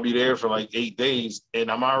 So I'll be there for like 8 days,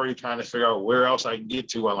 and I'm already trying to figure out where else I can get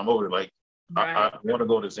to while I'm over there. Like, I want to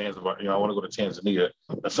go to Zanzibar. I want to go to Tanzania.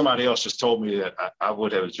 And somebody else just told me that I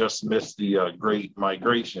would have just missed the great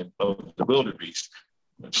migration of the wildebeest.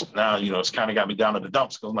 Which now, it's kind of got me down in the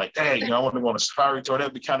dumps because I'm like, hey, I want to go on a safari tour.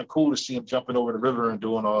 That'd be kind of cool to see him jumping over the river and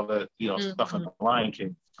doing all that, stuff in the Lion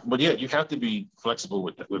King. But yeah, you have to be flexible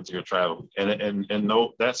with your travel, and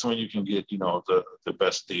no, that's when you can get the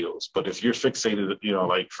best deals. But if you're fixated,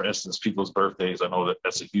 like for instance, people's birthdays, I know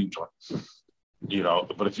that's a huge one.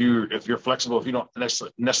 But if you're flexible, if you don't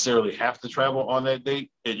necessarily have to travel on that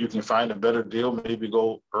date, and you can find a better deal, maybe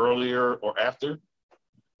go earlier or after.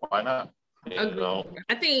 Why not?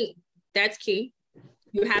 I think that's key.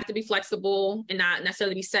 You have to be flexible and not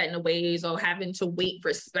necessarily be set in the ways or having to wait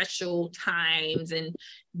for special times and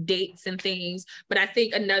dates and things. But I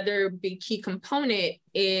think another big key component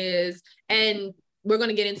is, and we're going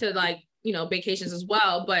to get into Baecations as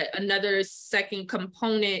well, but another second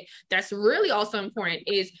component that's really also important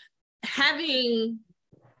is having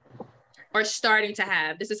or starting to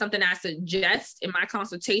have, this is something I suggest in my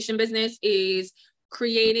consultation business, is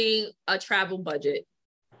creating a travel budget.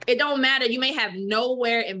 It don't matter. You may have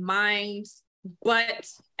nowhere in mind, but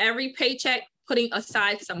every paycheck, putting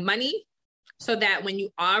aside some money so that when you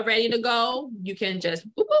are ready to go, you can just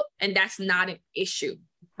boop, boop, and that's not an issue,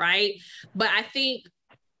 right? But I think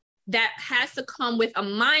that has to come with a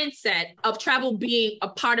mindset of travel being a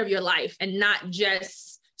part of your life and not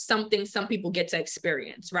just something some people get to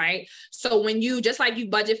experience, right? So when you, just like you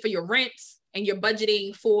budget for your rent and you're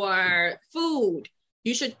budgeting for food,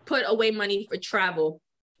 you should put away money for travel.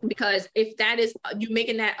 Because if that is, you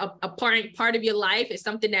making that a part of your life, it's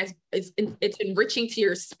something it's enriching to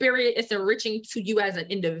your spirit, it's enriching to you as an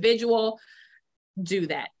individual, do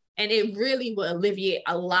that. And it really will alleviate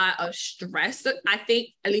a lot of stress. I think,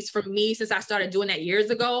 at least for me, since I started doing that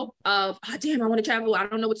years ago, of, oh, damn, I want to travel. I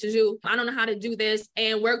don't know what to do. I don't know how to do this.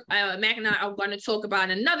 And Mac and I are going to talk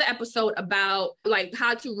about in another episode about like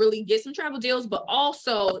how to really get some travel deals, but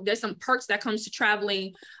also there's some perks that comes to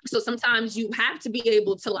traveling. So sometimes you have to be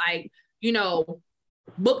able to like, you know,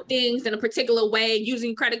 book things in a particular way,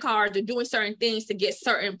 using credit cards or doing certain things to get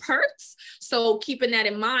certain perks. So keeping that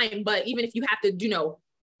in mind, but even if you have to, you know,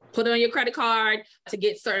 put it on your credit card to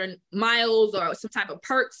get certain miles or some type of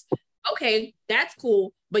perks, okay, that's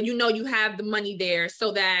cool. But you know, you have the money there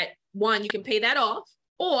so that one, you can pay that off,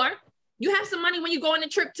 or you have some money when you go on a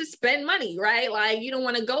trip to spend money, right? Like you don't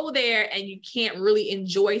want to go there and you can't really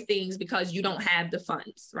enjoy things because you don't have the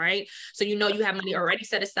funds, right? So you know you have money already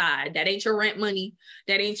set aside. That ain't your rent money.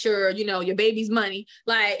 That ain't your, you know, your baby's money.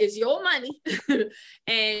 Like it's your money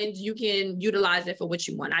and you can utilize it for what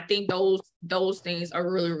you want. I think those things are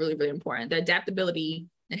really, really, really important. The adaptability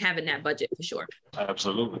and having that budget for sure.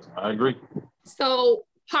 Absolutely. I agree. So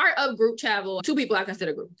part of group travel, two people I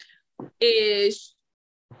consider group, is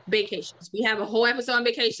Baecations. We have a whole episode on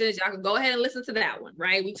Baecations. Y'all can go ahead and listen to that one,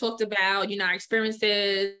 right? We talked about, you know, our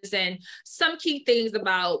experiences and some key things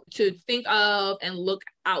about to think of and look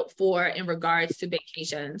out for in regards to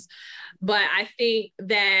Baecations. But I think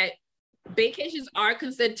that Baecations are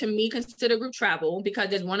considered group travel because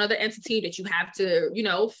there's one other entity that you have to, you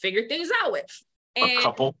know, figure things out with. And a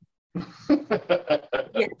couple.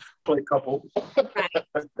 Yes. Play couple. Right.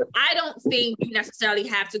 I don't think you necessarily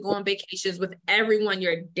have to go on Baecations with everyone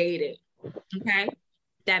you're dating. Okay.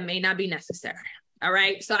 That may not be necessary. All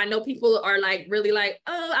right. So I know people are like really like,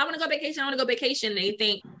 oh, I want to go vacation. I want to go vacation. And they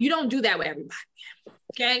think you don't do that with everybody.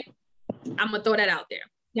 Okay. I'm going to throw that out there.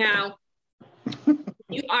 Now,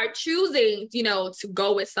 you are choosing, you know, to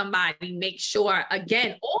go with somebody, make sure,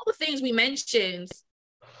 again, all the things we mentioned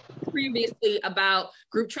previously about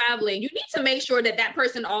group traveling, you need to make sure that that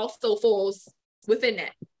person also falls within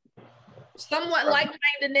that. Somewhat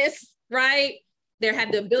like-mindedness, right? They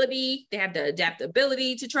have the ability, they have the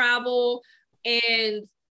adaptability to travel. And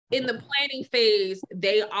in the planning phase,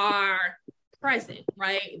 they are present,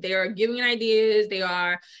 right? They are giving ideas. They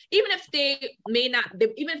are, even if they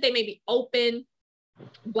may be open,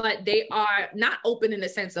 but they are not open in the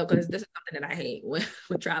sense of, because this is something that I hate with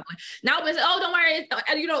traveling. Now, but oh, don't worry,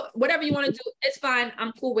 you know, whatever you want to do, it's fine.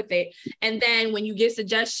 I'm cool with it. And then when you give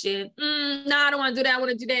suggestion, no, I don't want to do that. I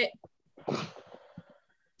want to do that.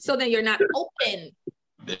 So then you're not open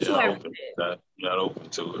to everything. Not open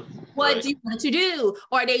to it. What do you want to do?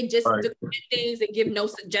 Or they just do things and give no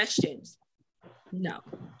suggestions. No.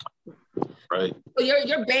 Right. So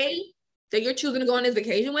your bae that you're choosing to go on this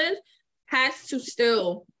vacation with has to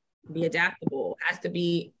still be adaptable, has to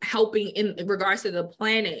be helping in regards to the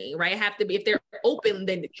planning, right? Have to be, if they're open,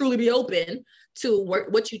 then truly be open to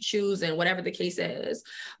what you choose and whatever the case is.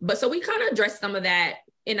 But so we kind of addressed some of that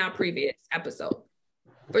in our previous episode.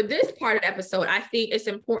 For this part of the episode, I think it's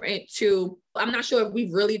important to, I'm not sure if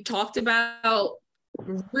we've really talked about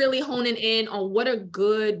really honing in on what are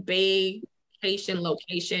good vacation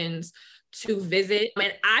locations to visit.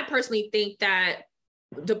 And I personally think that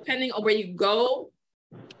depending on where you go,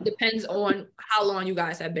 depends on how long you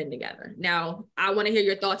guys have been together. Now, I want to hear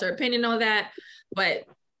your thoughts or opinion on that, but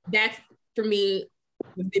that's, for me,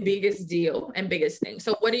 the biggest deal and biggest thing.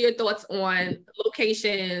 So what are your thoughts on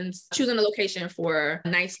locations, choosing a location for a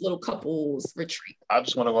nice little couples retreat? I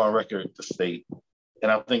just want to go on record to state,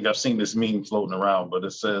 and I think I've seen this meme floating around, but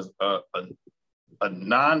it says a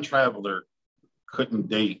non-traveler couldn't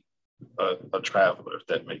date a traveler, if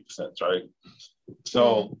that makes sense, right?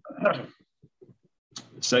 So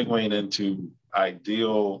segueing into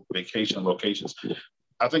ideal vacation locations,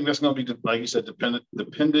 I think that's going to be, like you said,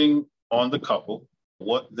 depending on the couple,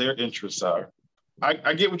 what their interests are.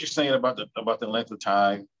 I get what you're saying about the length of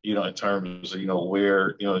time, you know, in terms of, you know,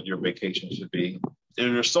 where, you know, your vacation should be.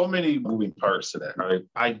 There's so many moving parts to that, right?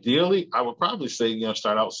 Ideally, I would probably say, you know,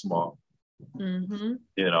 start out small. Mm-hmm.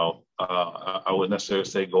 You know, I wouldn't necessarily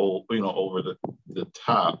say go, you know, over the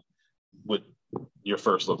top with your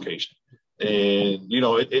first location. And, you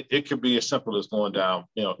know, it could be as simple as going down,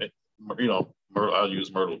 you know, I'll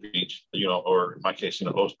use Myrtle Beach, you know, or in my case, you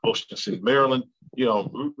know, Ocean City, Maryland, you know,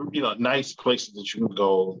 nice places that you can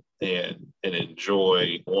go and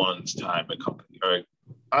enjoy one's time and company. All right.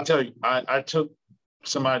 I'll tell you, I took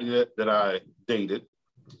somebody that I dated,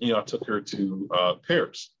 you know, I took her to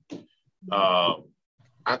Paris.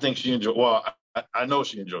 I think she enjoyed, well, I know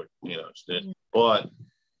she enjoyed, you know, but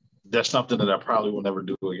that's something that I probably will never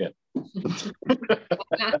do again.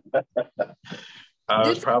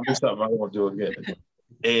 It's probably something I won't do again.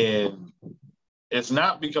 And it's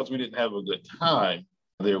not because we didn't have a good time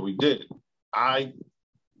there. We did. I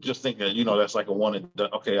just think that, that's like a one and done.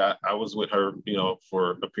 Okay, I was with her,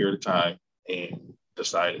 for a period of time and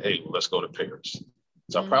decided, hey, let's go to Paris.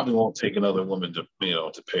 So I probably won't take another woman to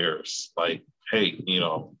Paris. Like, hey,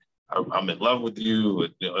 I'm in love with you.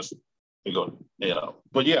 Let's go.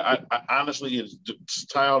 But yeah, I honestly, it's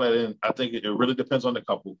tie all that in. I think it really depends on the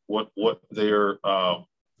couple, what their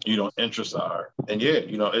interests are, and yeah,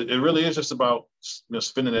 it really is just about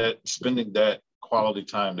spending that quality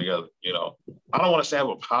time together. I don't want to say I have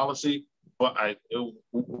a policy, but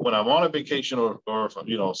when I'm on a vacation or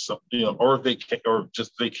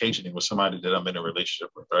just vacationing with somebody that I'm in a relationship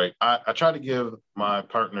with, right? I try to give my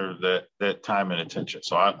partner that time and attention.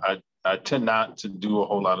 So I tend not to do a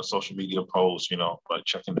whole lot of social media posts, like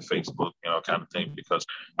checking the Facebook, kind of thing, because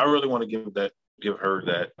I really want to give her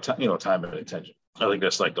that time and attention. I think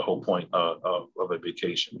that's like the whole point of a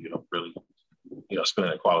vacation, really,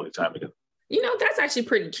 spending that quality time together. That's actually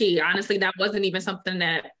pretty key. Honestly, that wasn't even something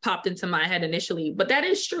that popped into my head initially, but that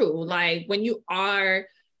is true. Like when you are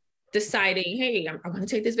deciding, hey, I'm going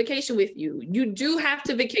to take this vacation with you, you do have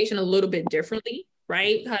to vacation a little bit differently,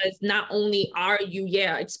 right? Because not only are you,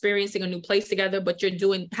 experiencing a new place together, but you're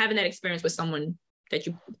having that experience with someone that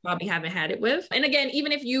you probably haven't had it with. And again,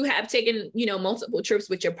 even if you have taken, multiple trips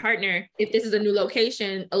with your partner, if this is a new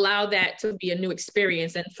location, allow that to be a new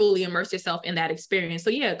experience and fully immerse yourself in that experience. So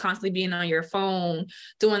yeah, constantly being on your phone,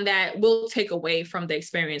 doing that will take away from the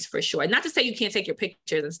experience for sure. Not to say you can't take your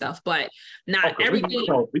pictures and stuff, but not everything.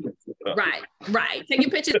 Right. Take your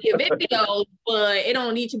pictures, your video, but it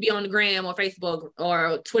don't need to be on the gram or Facebook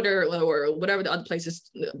or Twitter or whatever the other places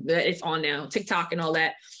that it's on now, TikTok and all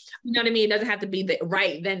that. You know what I mean? It doesn't have to be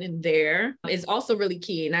right then and there. It's also really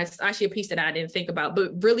key. And that's actually a piece that I didn't think about,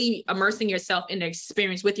 but really immersing yourself in the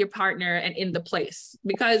experience with your partner and in the place,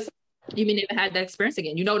 because you may never have that experience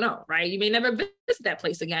again. You don't know, right? You may never visit that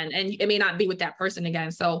place again, and it may not be with that person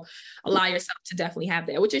again. So allow yourself to definitely have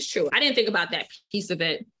that, which is true. I didn't think about that piece of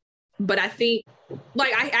it, but I think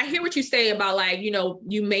like, I hear what you say about like,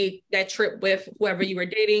 you made that trip with whoever you were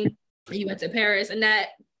dating, you went to Paris, and that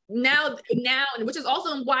now, which is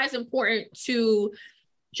also why it's important to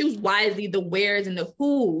choose wisely the wheres and the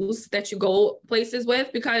whos that you go places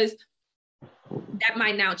with, because that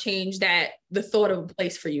might now change the thought of a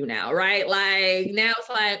place for you now, right? Like now it's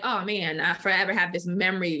like, oh man, I forever have this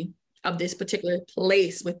memory of this particular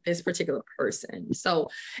place with this particular person. So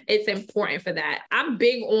it's important for that. I'm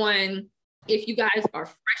big on, if you guys are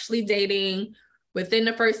freshly dating, within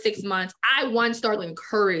the first 6 months, I start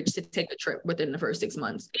encouraged to take a trip within the first 6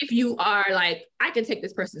 months. If you are like, I can take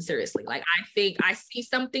this person seriously. Like, I think I see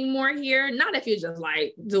something more here. Not if you're just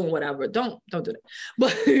like doing whatever. Don't do that.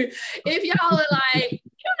 But if y'all are like,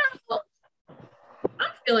 I'm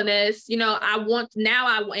feeling this,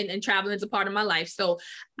 and traveling is a part of my life. So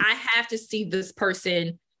I have to see this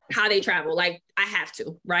person, how they travel. Like I have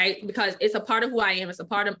to, right? Because it's a part of who I am. It's a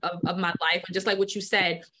part of my life. And just like what you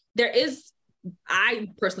said, I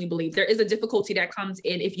personally believe there is a difficulty that comes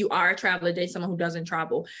in if you are a traveler, dating someone who doesn't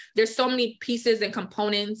travel. There's so many pieces and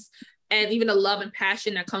components and even the love and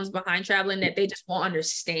passion that comes behind traveling that they just won't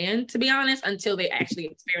understand, to be honest, until they actually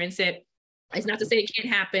experience it. It's not to say it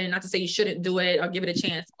can't happen, not to say you shouldn't do it or give it a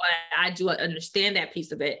chance, but I do understand that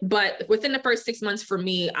piece of it. But within the first 6 months for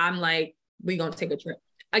me, I'm like, we're going to take a trip.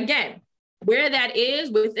 Again, where that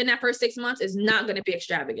is within that first 6 months is not going to be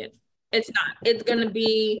extravagant. It's not. It's going to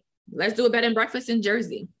be, let's do a bed and breakfast in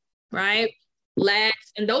Jersey, right?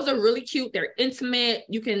 And those are really cute. They're intimate.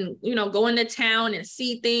 You can, go into town and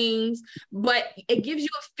see things, but it gives you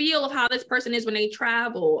a feel of how this person is when they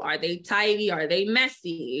travel. Are they tidy? Are they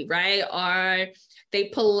messy, right? Are they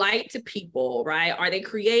polite to people, right? Are they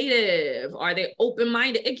creative? Are they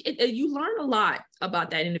open-minded? You learn a lot about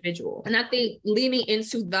that individual. And I think leaning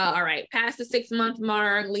into past the 6 month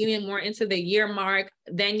mark, leaning more into the year mark,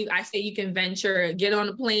 then I say you can venture, get on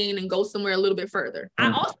a plane and go somewhere a little bit further.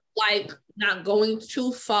 I also like not going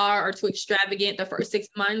too far or too extravagant the first 6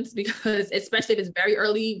 months, because especially if it's very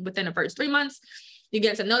early within the first 3 months, you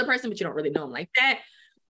get to know the person, but you don't really know them like that.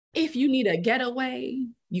 If you need a getaway,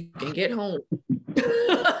 you can get home.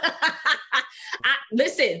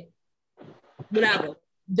 Listen, whatever,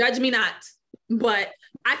 judge me not, but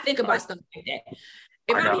I think about stuff like that.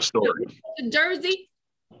 If I got a story to Jersey,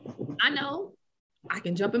 I know I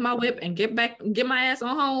can jump in my whip and get my ass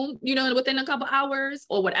on home, within a couple hours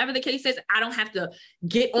or whatever the case is. I don't have to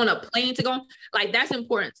get on a plane to go. Like, that's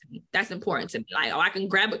important to me. Like, I can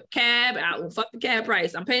grab a cab. I will fuck the cab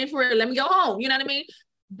price. I'm paying for it. Let me go home. You know what I mean?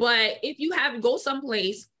 But if you have to go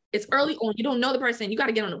someplace, it's early on, you don't know the person, you got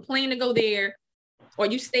to get on a plane to go there. or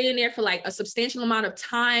you staying there for like a substantial amount of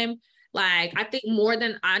time, like I think more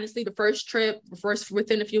than honestly the first trip,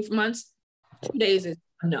 within a few months, 2 days is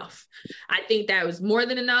enough. I think that was more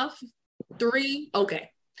than enough. 3, okay.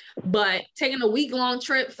 But taking a week-long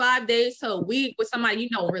trip, 5 days to a week with somebody you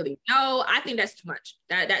don't really know, I think that's too much.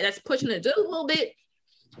 That's pushing it just a little bit.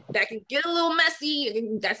 That can get a little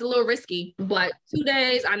messy. That's a little risky. But 2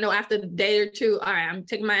 days, I know after a day or two, all right, I'm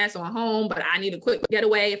taking my ass on home, but I need a quick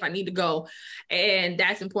getaway if I need to go. And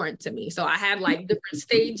that's important to me. So I have like different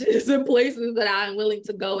stages and places that I'm willing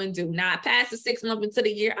to go and do. Not past the 6 months into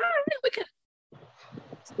the year. All right, we can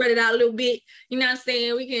spread it out a little bit. You know what I'm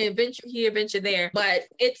saying? We can venture here, venture there. But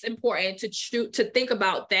it's important to think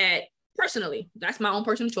about that personally. That's my own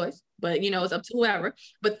personal choice. But, you know, it's up to whoever.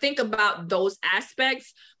 But think about those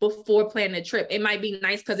aspects before planning a trip. It might be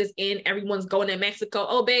nice because it's everyone's going to Mexico.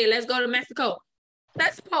 Oh, babe, let's go to Mexico.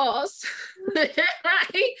 Let's pause.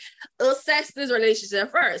 Right? Assess this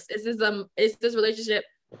relationship first. Is this relationship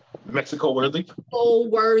Mexico worthy? Oh,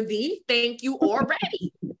 worthy. Thank you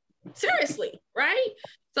already. Seriously, right?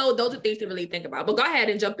 So those are things to really think about. But go ahead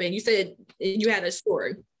and jump in. You said you had a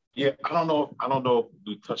story. Yeah, I don't know if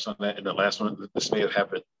we touched on that in the last one. This may have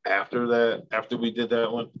happened after we did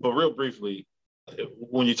that one. But real briefly,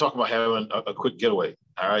 when you talk about having a quick getaway,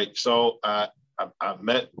 all right. So I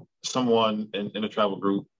met someone in a travel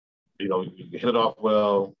group. You know, you hit it off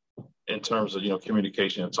well in terms of, you know,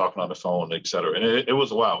 communication and talking on the phone, et cetera. And it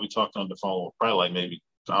was a while. We talked on the phone probably like maybe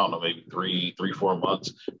 3-4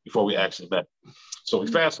 months before we actually met. So we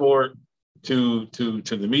fast forward to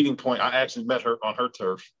the meeting point. I actually met her on her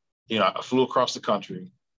turf. You know, I flew across the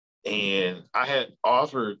country, and I had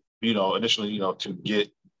offered, you know, initially, you know, to get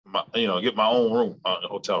my own room in the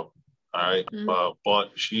hotel. All right. Mm-hmm.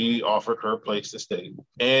 But she offered her place to stay.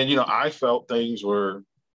 And, you know, I felt things were,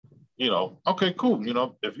 you know, okay, cool. You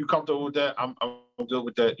know, if you're comfortable with that, I'm good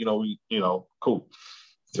with that. You know, cool.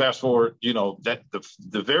 Fast forward, you know, that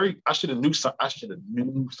I should have knew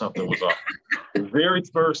something was up. The very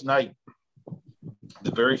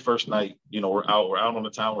first night, you know, we're out on the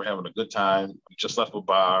town, we're having a good time. We just left a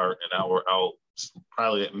bar, and now we're out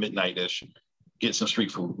probably at midnight-ish, getting some street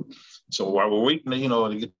food. So while we're waiting, you know,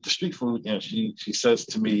 to get the street food, and she says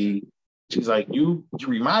to me, she's like, you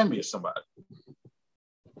remind me of somebody.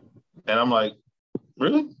 And I'm like,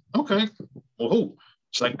 really? Okay. Well, who?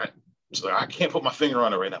 She's like, I can't put my finger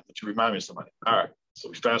on it right now, but you remind me of somebody. All right. So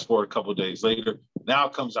we fast forward a couple of days later. Now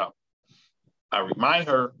it comes out. I remind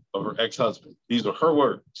her of her ex-husband. These are her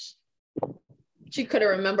words. She couldn't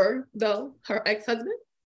remember, though, her ex-husband?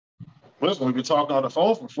 Listen, we've been talking on the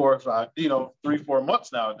phone for 4 or 5, 3-4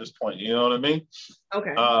 months now at this point. You know what I mean?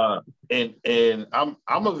 Okay. And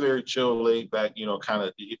I'm a very chill, laid back, kind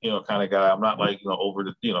of guy. I'm not like, over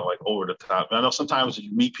the top. And I know sometimes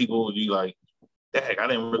you meet people, you like, dang, I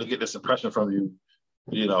didn't really get this impression from you,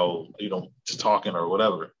 just talking or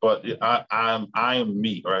whatever. But I am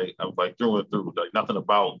me, right? I'm like through and through. Like nothing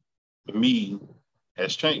about me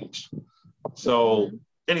has changed. So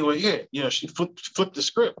anyway, yeah, she flipped the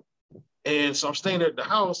script. And so I'm staying at the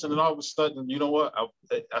house, and then all of a sudden, you know what?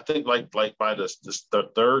 I think like by the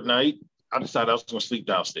third night, I decided I was going to sleep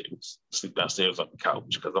downstairs on the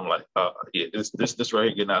couch, because I'm like, this right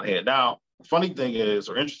here getting out of hand. Now, funny thing is,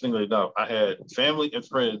 or interestingly enough, I had family and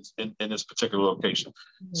friends in this particular location,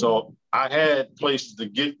 so I had places to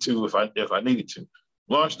get to if I needed to.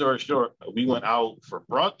 Long story short, we went out for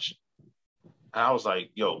brunch, and I was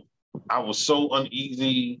like, yo, I was so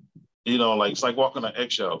uneasy, like it's like walking on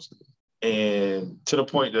eggshells. And to the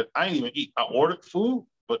point that I didn't even eat. I ordered food,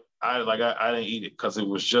 but I didn't eat it because it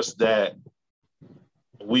was just that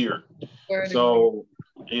weird. So,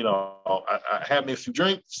 I had me a few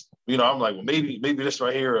drinks. I'm like, well, maybe this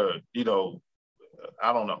right here, I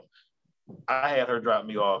don't know. I had her drop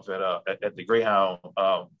me off at the Greyhound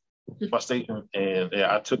bus station, and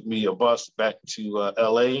I took me a bus back to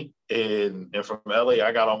LA, and from LA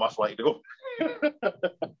I got on my flight to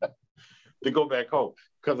go back home.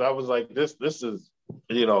 Because I was like, this is,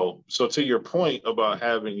 so to your point about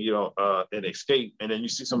having, an escape, and then you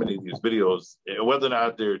see so many of these videos, whether or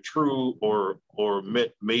not they're true or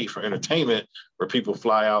made for entertainment, where people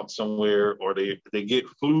fly out somewhere or they get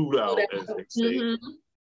flued out, as they say,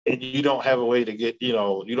 and you don't have a way to get, you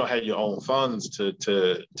don't have your own funds to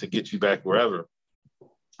get you back wherever.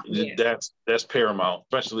 Yeah. That's paramount,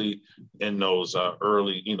 especially in those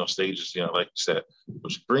early, stages, like you said,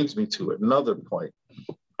 which brings me to another point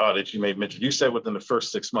that you may mention. You said within the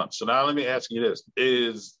first 6 months. So now let me ask you this: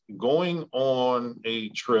 is going on a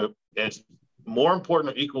trip as more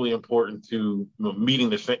important or equally important to meeting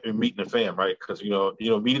the fam, right? Because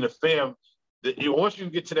meeting the fam once you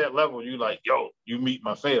get to that level, you like, yo, you meet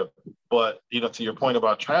my family. But, to your point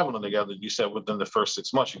about traveling together, you said within the first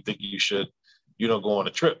 6 months, you think you should, go on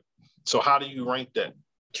a trip. So how do you rank that?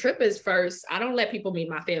 Trip is first. I don't let people meet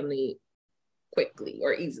my family quickly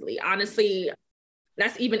or easily. Honestly,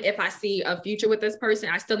 that's even if I see a future with this person,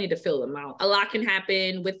 I still need to fill them out. A lot can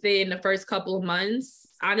happen within the first couple of months.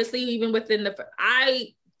 Honestly, even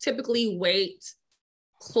I typically wait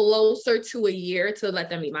closer to a year to let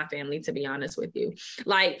them meet my family, to be honest with you.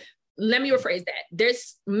 Like, let me rephrase that.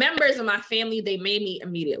 There's members of my family, they may meet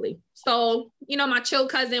immediately. So, my chill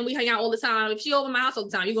cousin, we hang out all the time. If she over my house all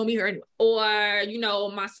the time, you're going to meet her anyway. Or,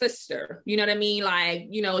 my sister, you know what I mean? Like,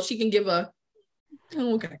 she can give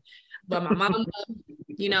okay. But my mom,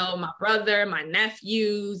 my brother, my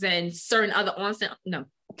nephews, and certain other aunts, no.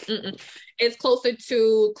 It's closer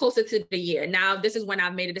to the year. Now, this is when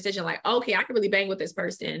I've made a decision like, okay, I can really bang with this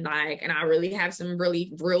person. Like, and I really have some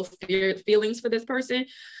really real feelings for this person.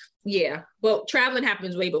 Yeah. Well, traveling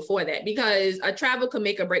happens way before that because a travel could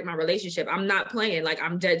make or break my relationship. I'm not playing. Like,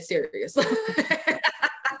 I'm dead serious. We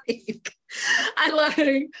got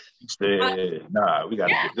to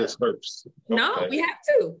get this first. No, okay.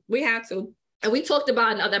 We have to. And we talked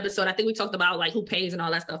about in another episode, I think we talked about like who pays and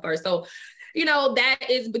all that stuff first. So, that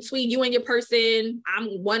is between you and your person.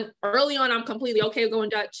 Early on, I'm completely okay with going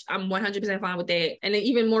Dutch. I'm 100% fine with that. And then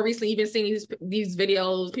even more recently, even seeing these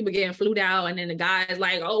videos, people getting flued out. And then the guy is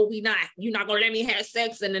like, oh, you're not going to let me have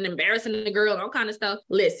sex and then embarrassing the girl and all kind of stuff.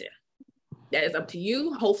 Listen, that is up to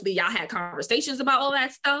you. Hopefully y'all had conversations about all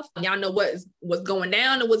that stuff. Y'all know what's going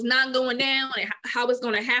down and what's not going down and how it's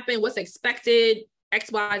going to happen, what's expected,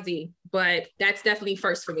 XYZ. But that's definitely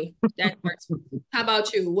first for me. That's first. How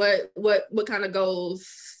about you? What kind of goes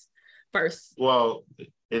first? Well,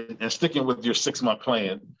 and sticking with your 6-month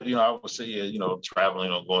plan, I would say,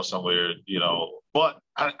 traveling or going somewhere, but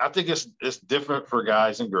I think it's different for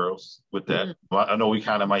guys and girls with that. Mm-hmm. I know we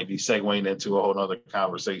kind of might be segueing into a whole nother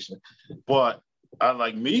conversation, but I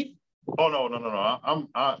like me. Oh, no.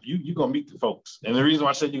 You're going to meet the folks. And the reason why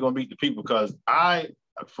I said you're going to meet the people, because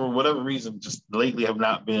for whatever reason, just lately have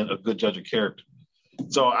not been a good judge of character.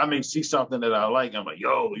 So I may see something that I like. I'm like,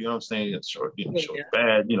 yo, you know what I'm saying? It's short, short,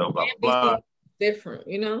 bad, blah, blah, blah. Different,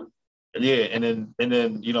 Yeah. And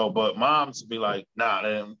then, but moms be like, nah,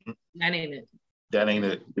 that ain't it. That ain't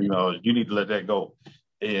it. You need to let that go.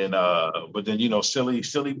 And, but then, silly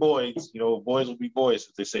boys, boys will be boys.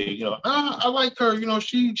 If they say, I like her,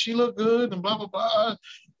 she look good and blah, blah, blah.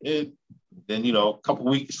 And then, a couple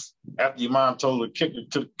weeks after your mom told her to kick her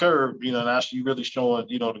to the curb, now she really showing,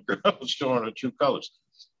 the girl showing her true colors.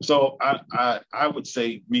 So I would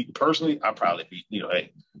say, me personally, I'd probably be,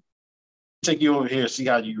 hey, take you over here, see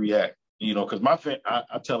how you react, because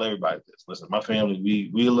I tell everybody this. Listen, my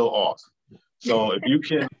family, we a little off. So if you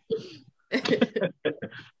can,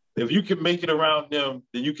 if you can make it around them,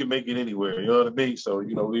 then you can make it anywhere. You know what I mean? So,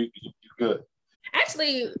 you're good.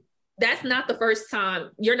 Actually, that's not the first time.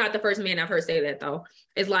 You're not the first man I've heard say that, though.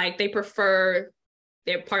 It's like they prefer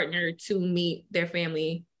their partner to meet their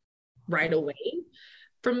family right away.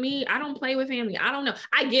 For me, I don't play with family. I don't know.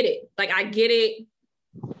 I get it. Like, I get it.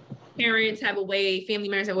 Parents have a way, family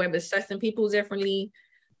members have a way of assessing people differently,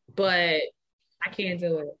 but I can't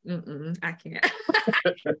do it. I can't.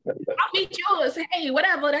 I'll meet yours. Hey,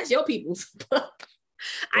 whatever. That's your people's. I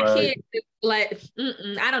can't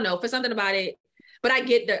I don't know. For something about it. But I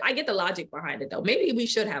get the logic behind it, though. Maybe we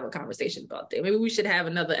should have a conversation about that. Maybe we should have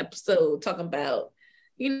another episode talking about,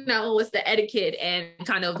 what's the etiquette and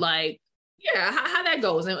kind of like, how that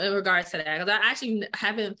goes in regards to that. Because I actually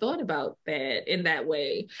haven't thought about that in that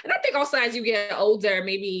way. And I think also as you get older,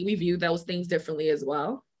 maybe we view those things differently as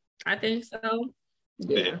well. I think so.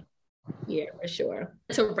 Yeah, for sure.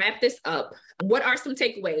 To wrap this up, what are some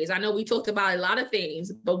takeaways? I know we talked about a lot of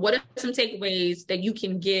things, but what are some takeaways that you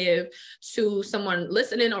can give to someone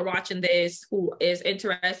listening or watching this who is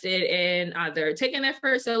interested in either taking their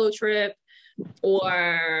first solo trip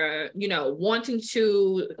or, wanting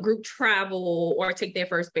to group travel or take their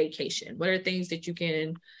first vacation? What are things that tips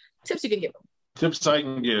you can give them? Tips I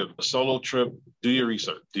can give: a solo trip, do your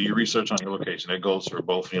research. Do your research on your location. That goes for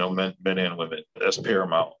both, men and women. That's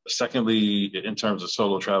paramount. Secondly, in terms of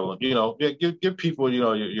solo traveling, give people,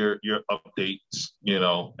 your updates.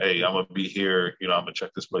 Hey, I'm gonna be here. I'm gonna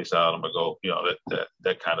check this place out. I'm gonna go.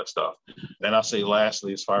 That kind of stuff. And I'll say,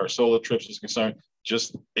 lastly, as far as solo trips is concerned,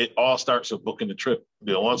 just it all starts with booking the trip.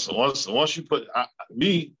 Once you put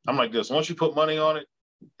I'm like this. Once you put money on it,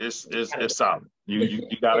 it's solid. You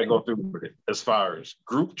got to go through with it. As far as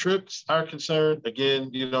group trips are concerned,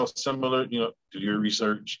 again, similar, do your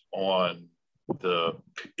research on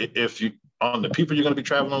if you on the people you're going to be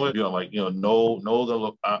traveling with, like,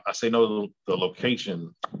 I say know the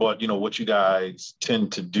location, but what you guys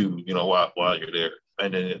tend to do, while you're there.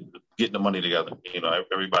 And then getting the money together,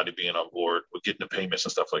 everybody being on board with getting the payments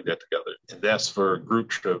and stuff like that together. And that's for group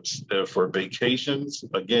trips. For vacations,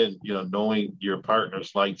 again, knowing your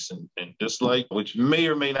partner's likes and dislike, which may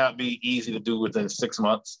or may not be easy to do within 6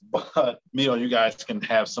 months, but you guys can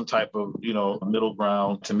have some type of middle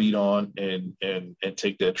ground to meet on and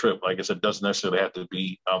take that trip. Like I said, it doesn't necessarily have to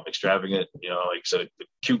be extravagant. Like I said, a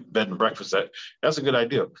cute bed and breakfast. That's a good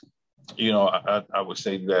idea. I would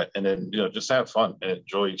say that, and then just have fun and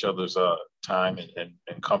enjoy each other's time and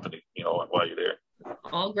company while you're there.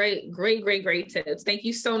 All great tips. Thank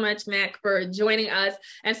you so much, Mac, for joining us.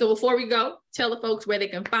 And so before we go, tell the folks where they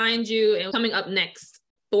can find you and coming up next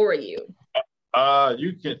for you.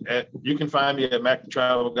 You can find me at Mac the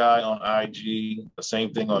Travel Guy on IG. The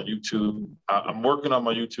same thing on YouTube. I'm working on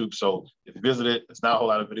my YouTube, so if you visit it, it's not a whole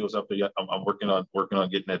lot of videos up there yet. I'm working on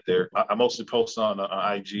getting that there. I mostly post on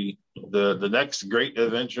IG. The next great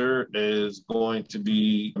adventure is going to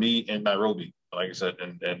be me in Nairobi, like I said,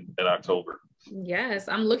 in October. Yes,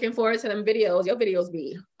 I'm looking forward to them videos. Your videos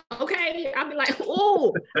be okay. I'll be like,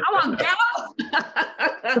 oh, I want to go.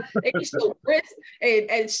 They be so crisp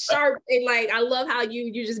and sharp. And like, I love how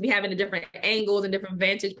you just be having the different angles and different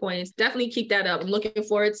vantage points. Definitely keep that up. I'm looking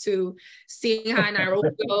forward to seeing how Nairobi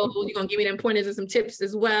goes. You're going to give me them pointers and some tips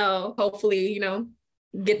as well. Hopefully,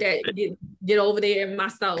 get over there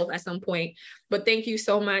myself at some point. But thank you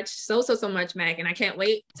so much. So much, Mac. And I can't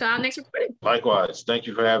wait till our next recording. Likewise. Thank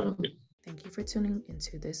you for having me. Thank you for tuning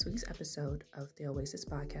into this week's episode of the Oasis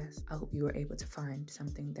Podcast. I hope you were able to find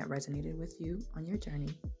something that resonated with you on your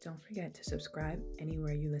journey. Don't forget to subscribe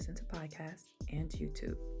anywhere you listen to podcasts and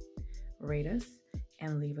YouTube. Rate us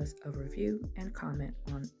and leave us a review and comment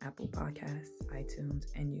on Apple Podcasts, iTunes,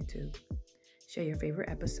 and YouTube. Share your favorite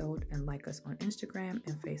episode and like us on Instagram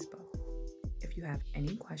and Facebook. If you have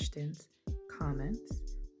any questions, comments,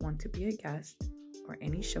 want to be a guest, or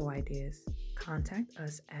any show ideas, contact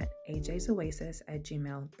us at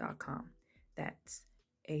ajaysoasis@gmail.com. That's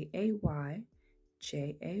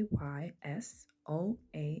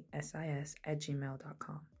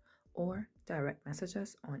AAYJAYSOASIS@gmail.com, or direct message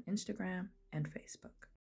us on Instagram and Facebook.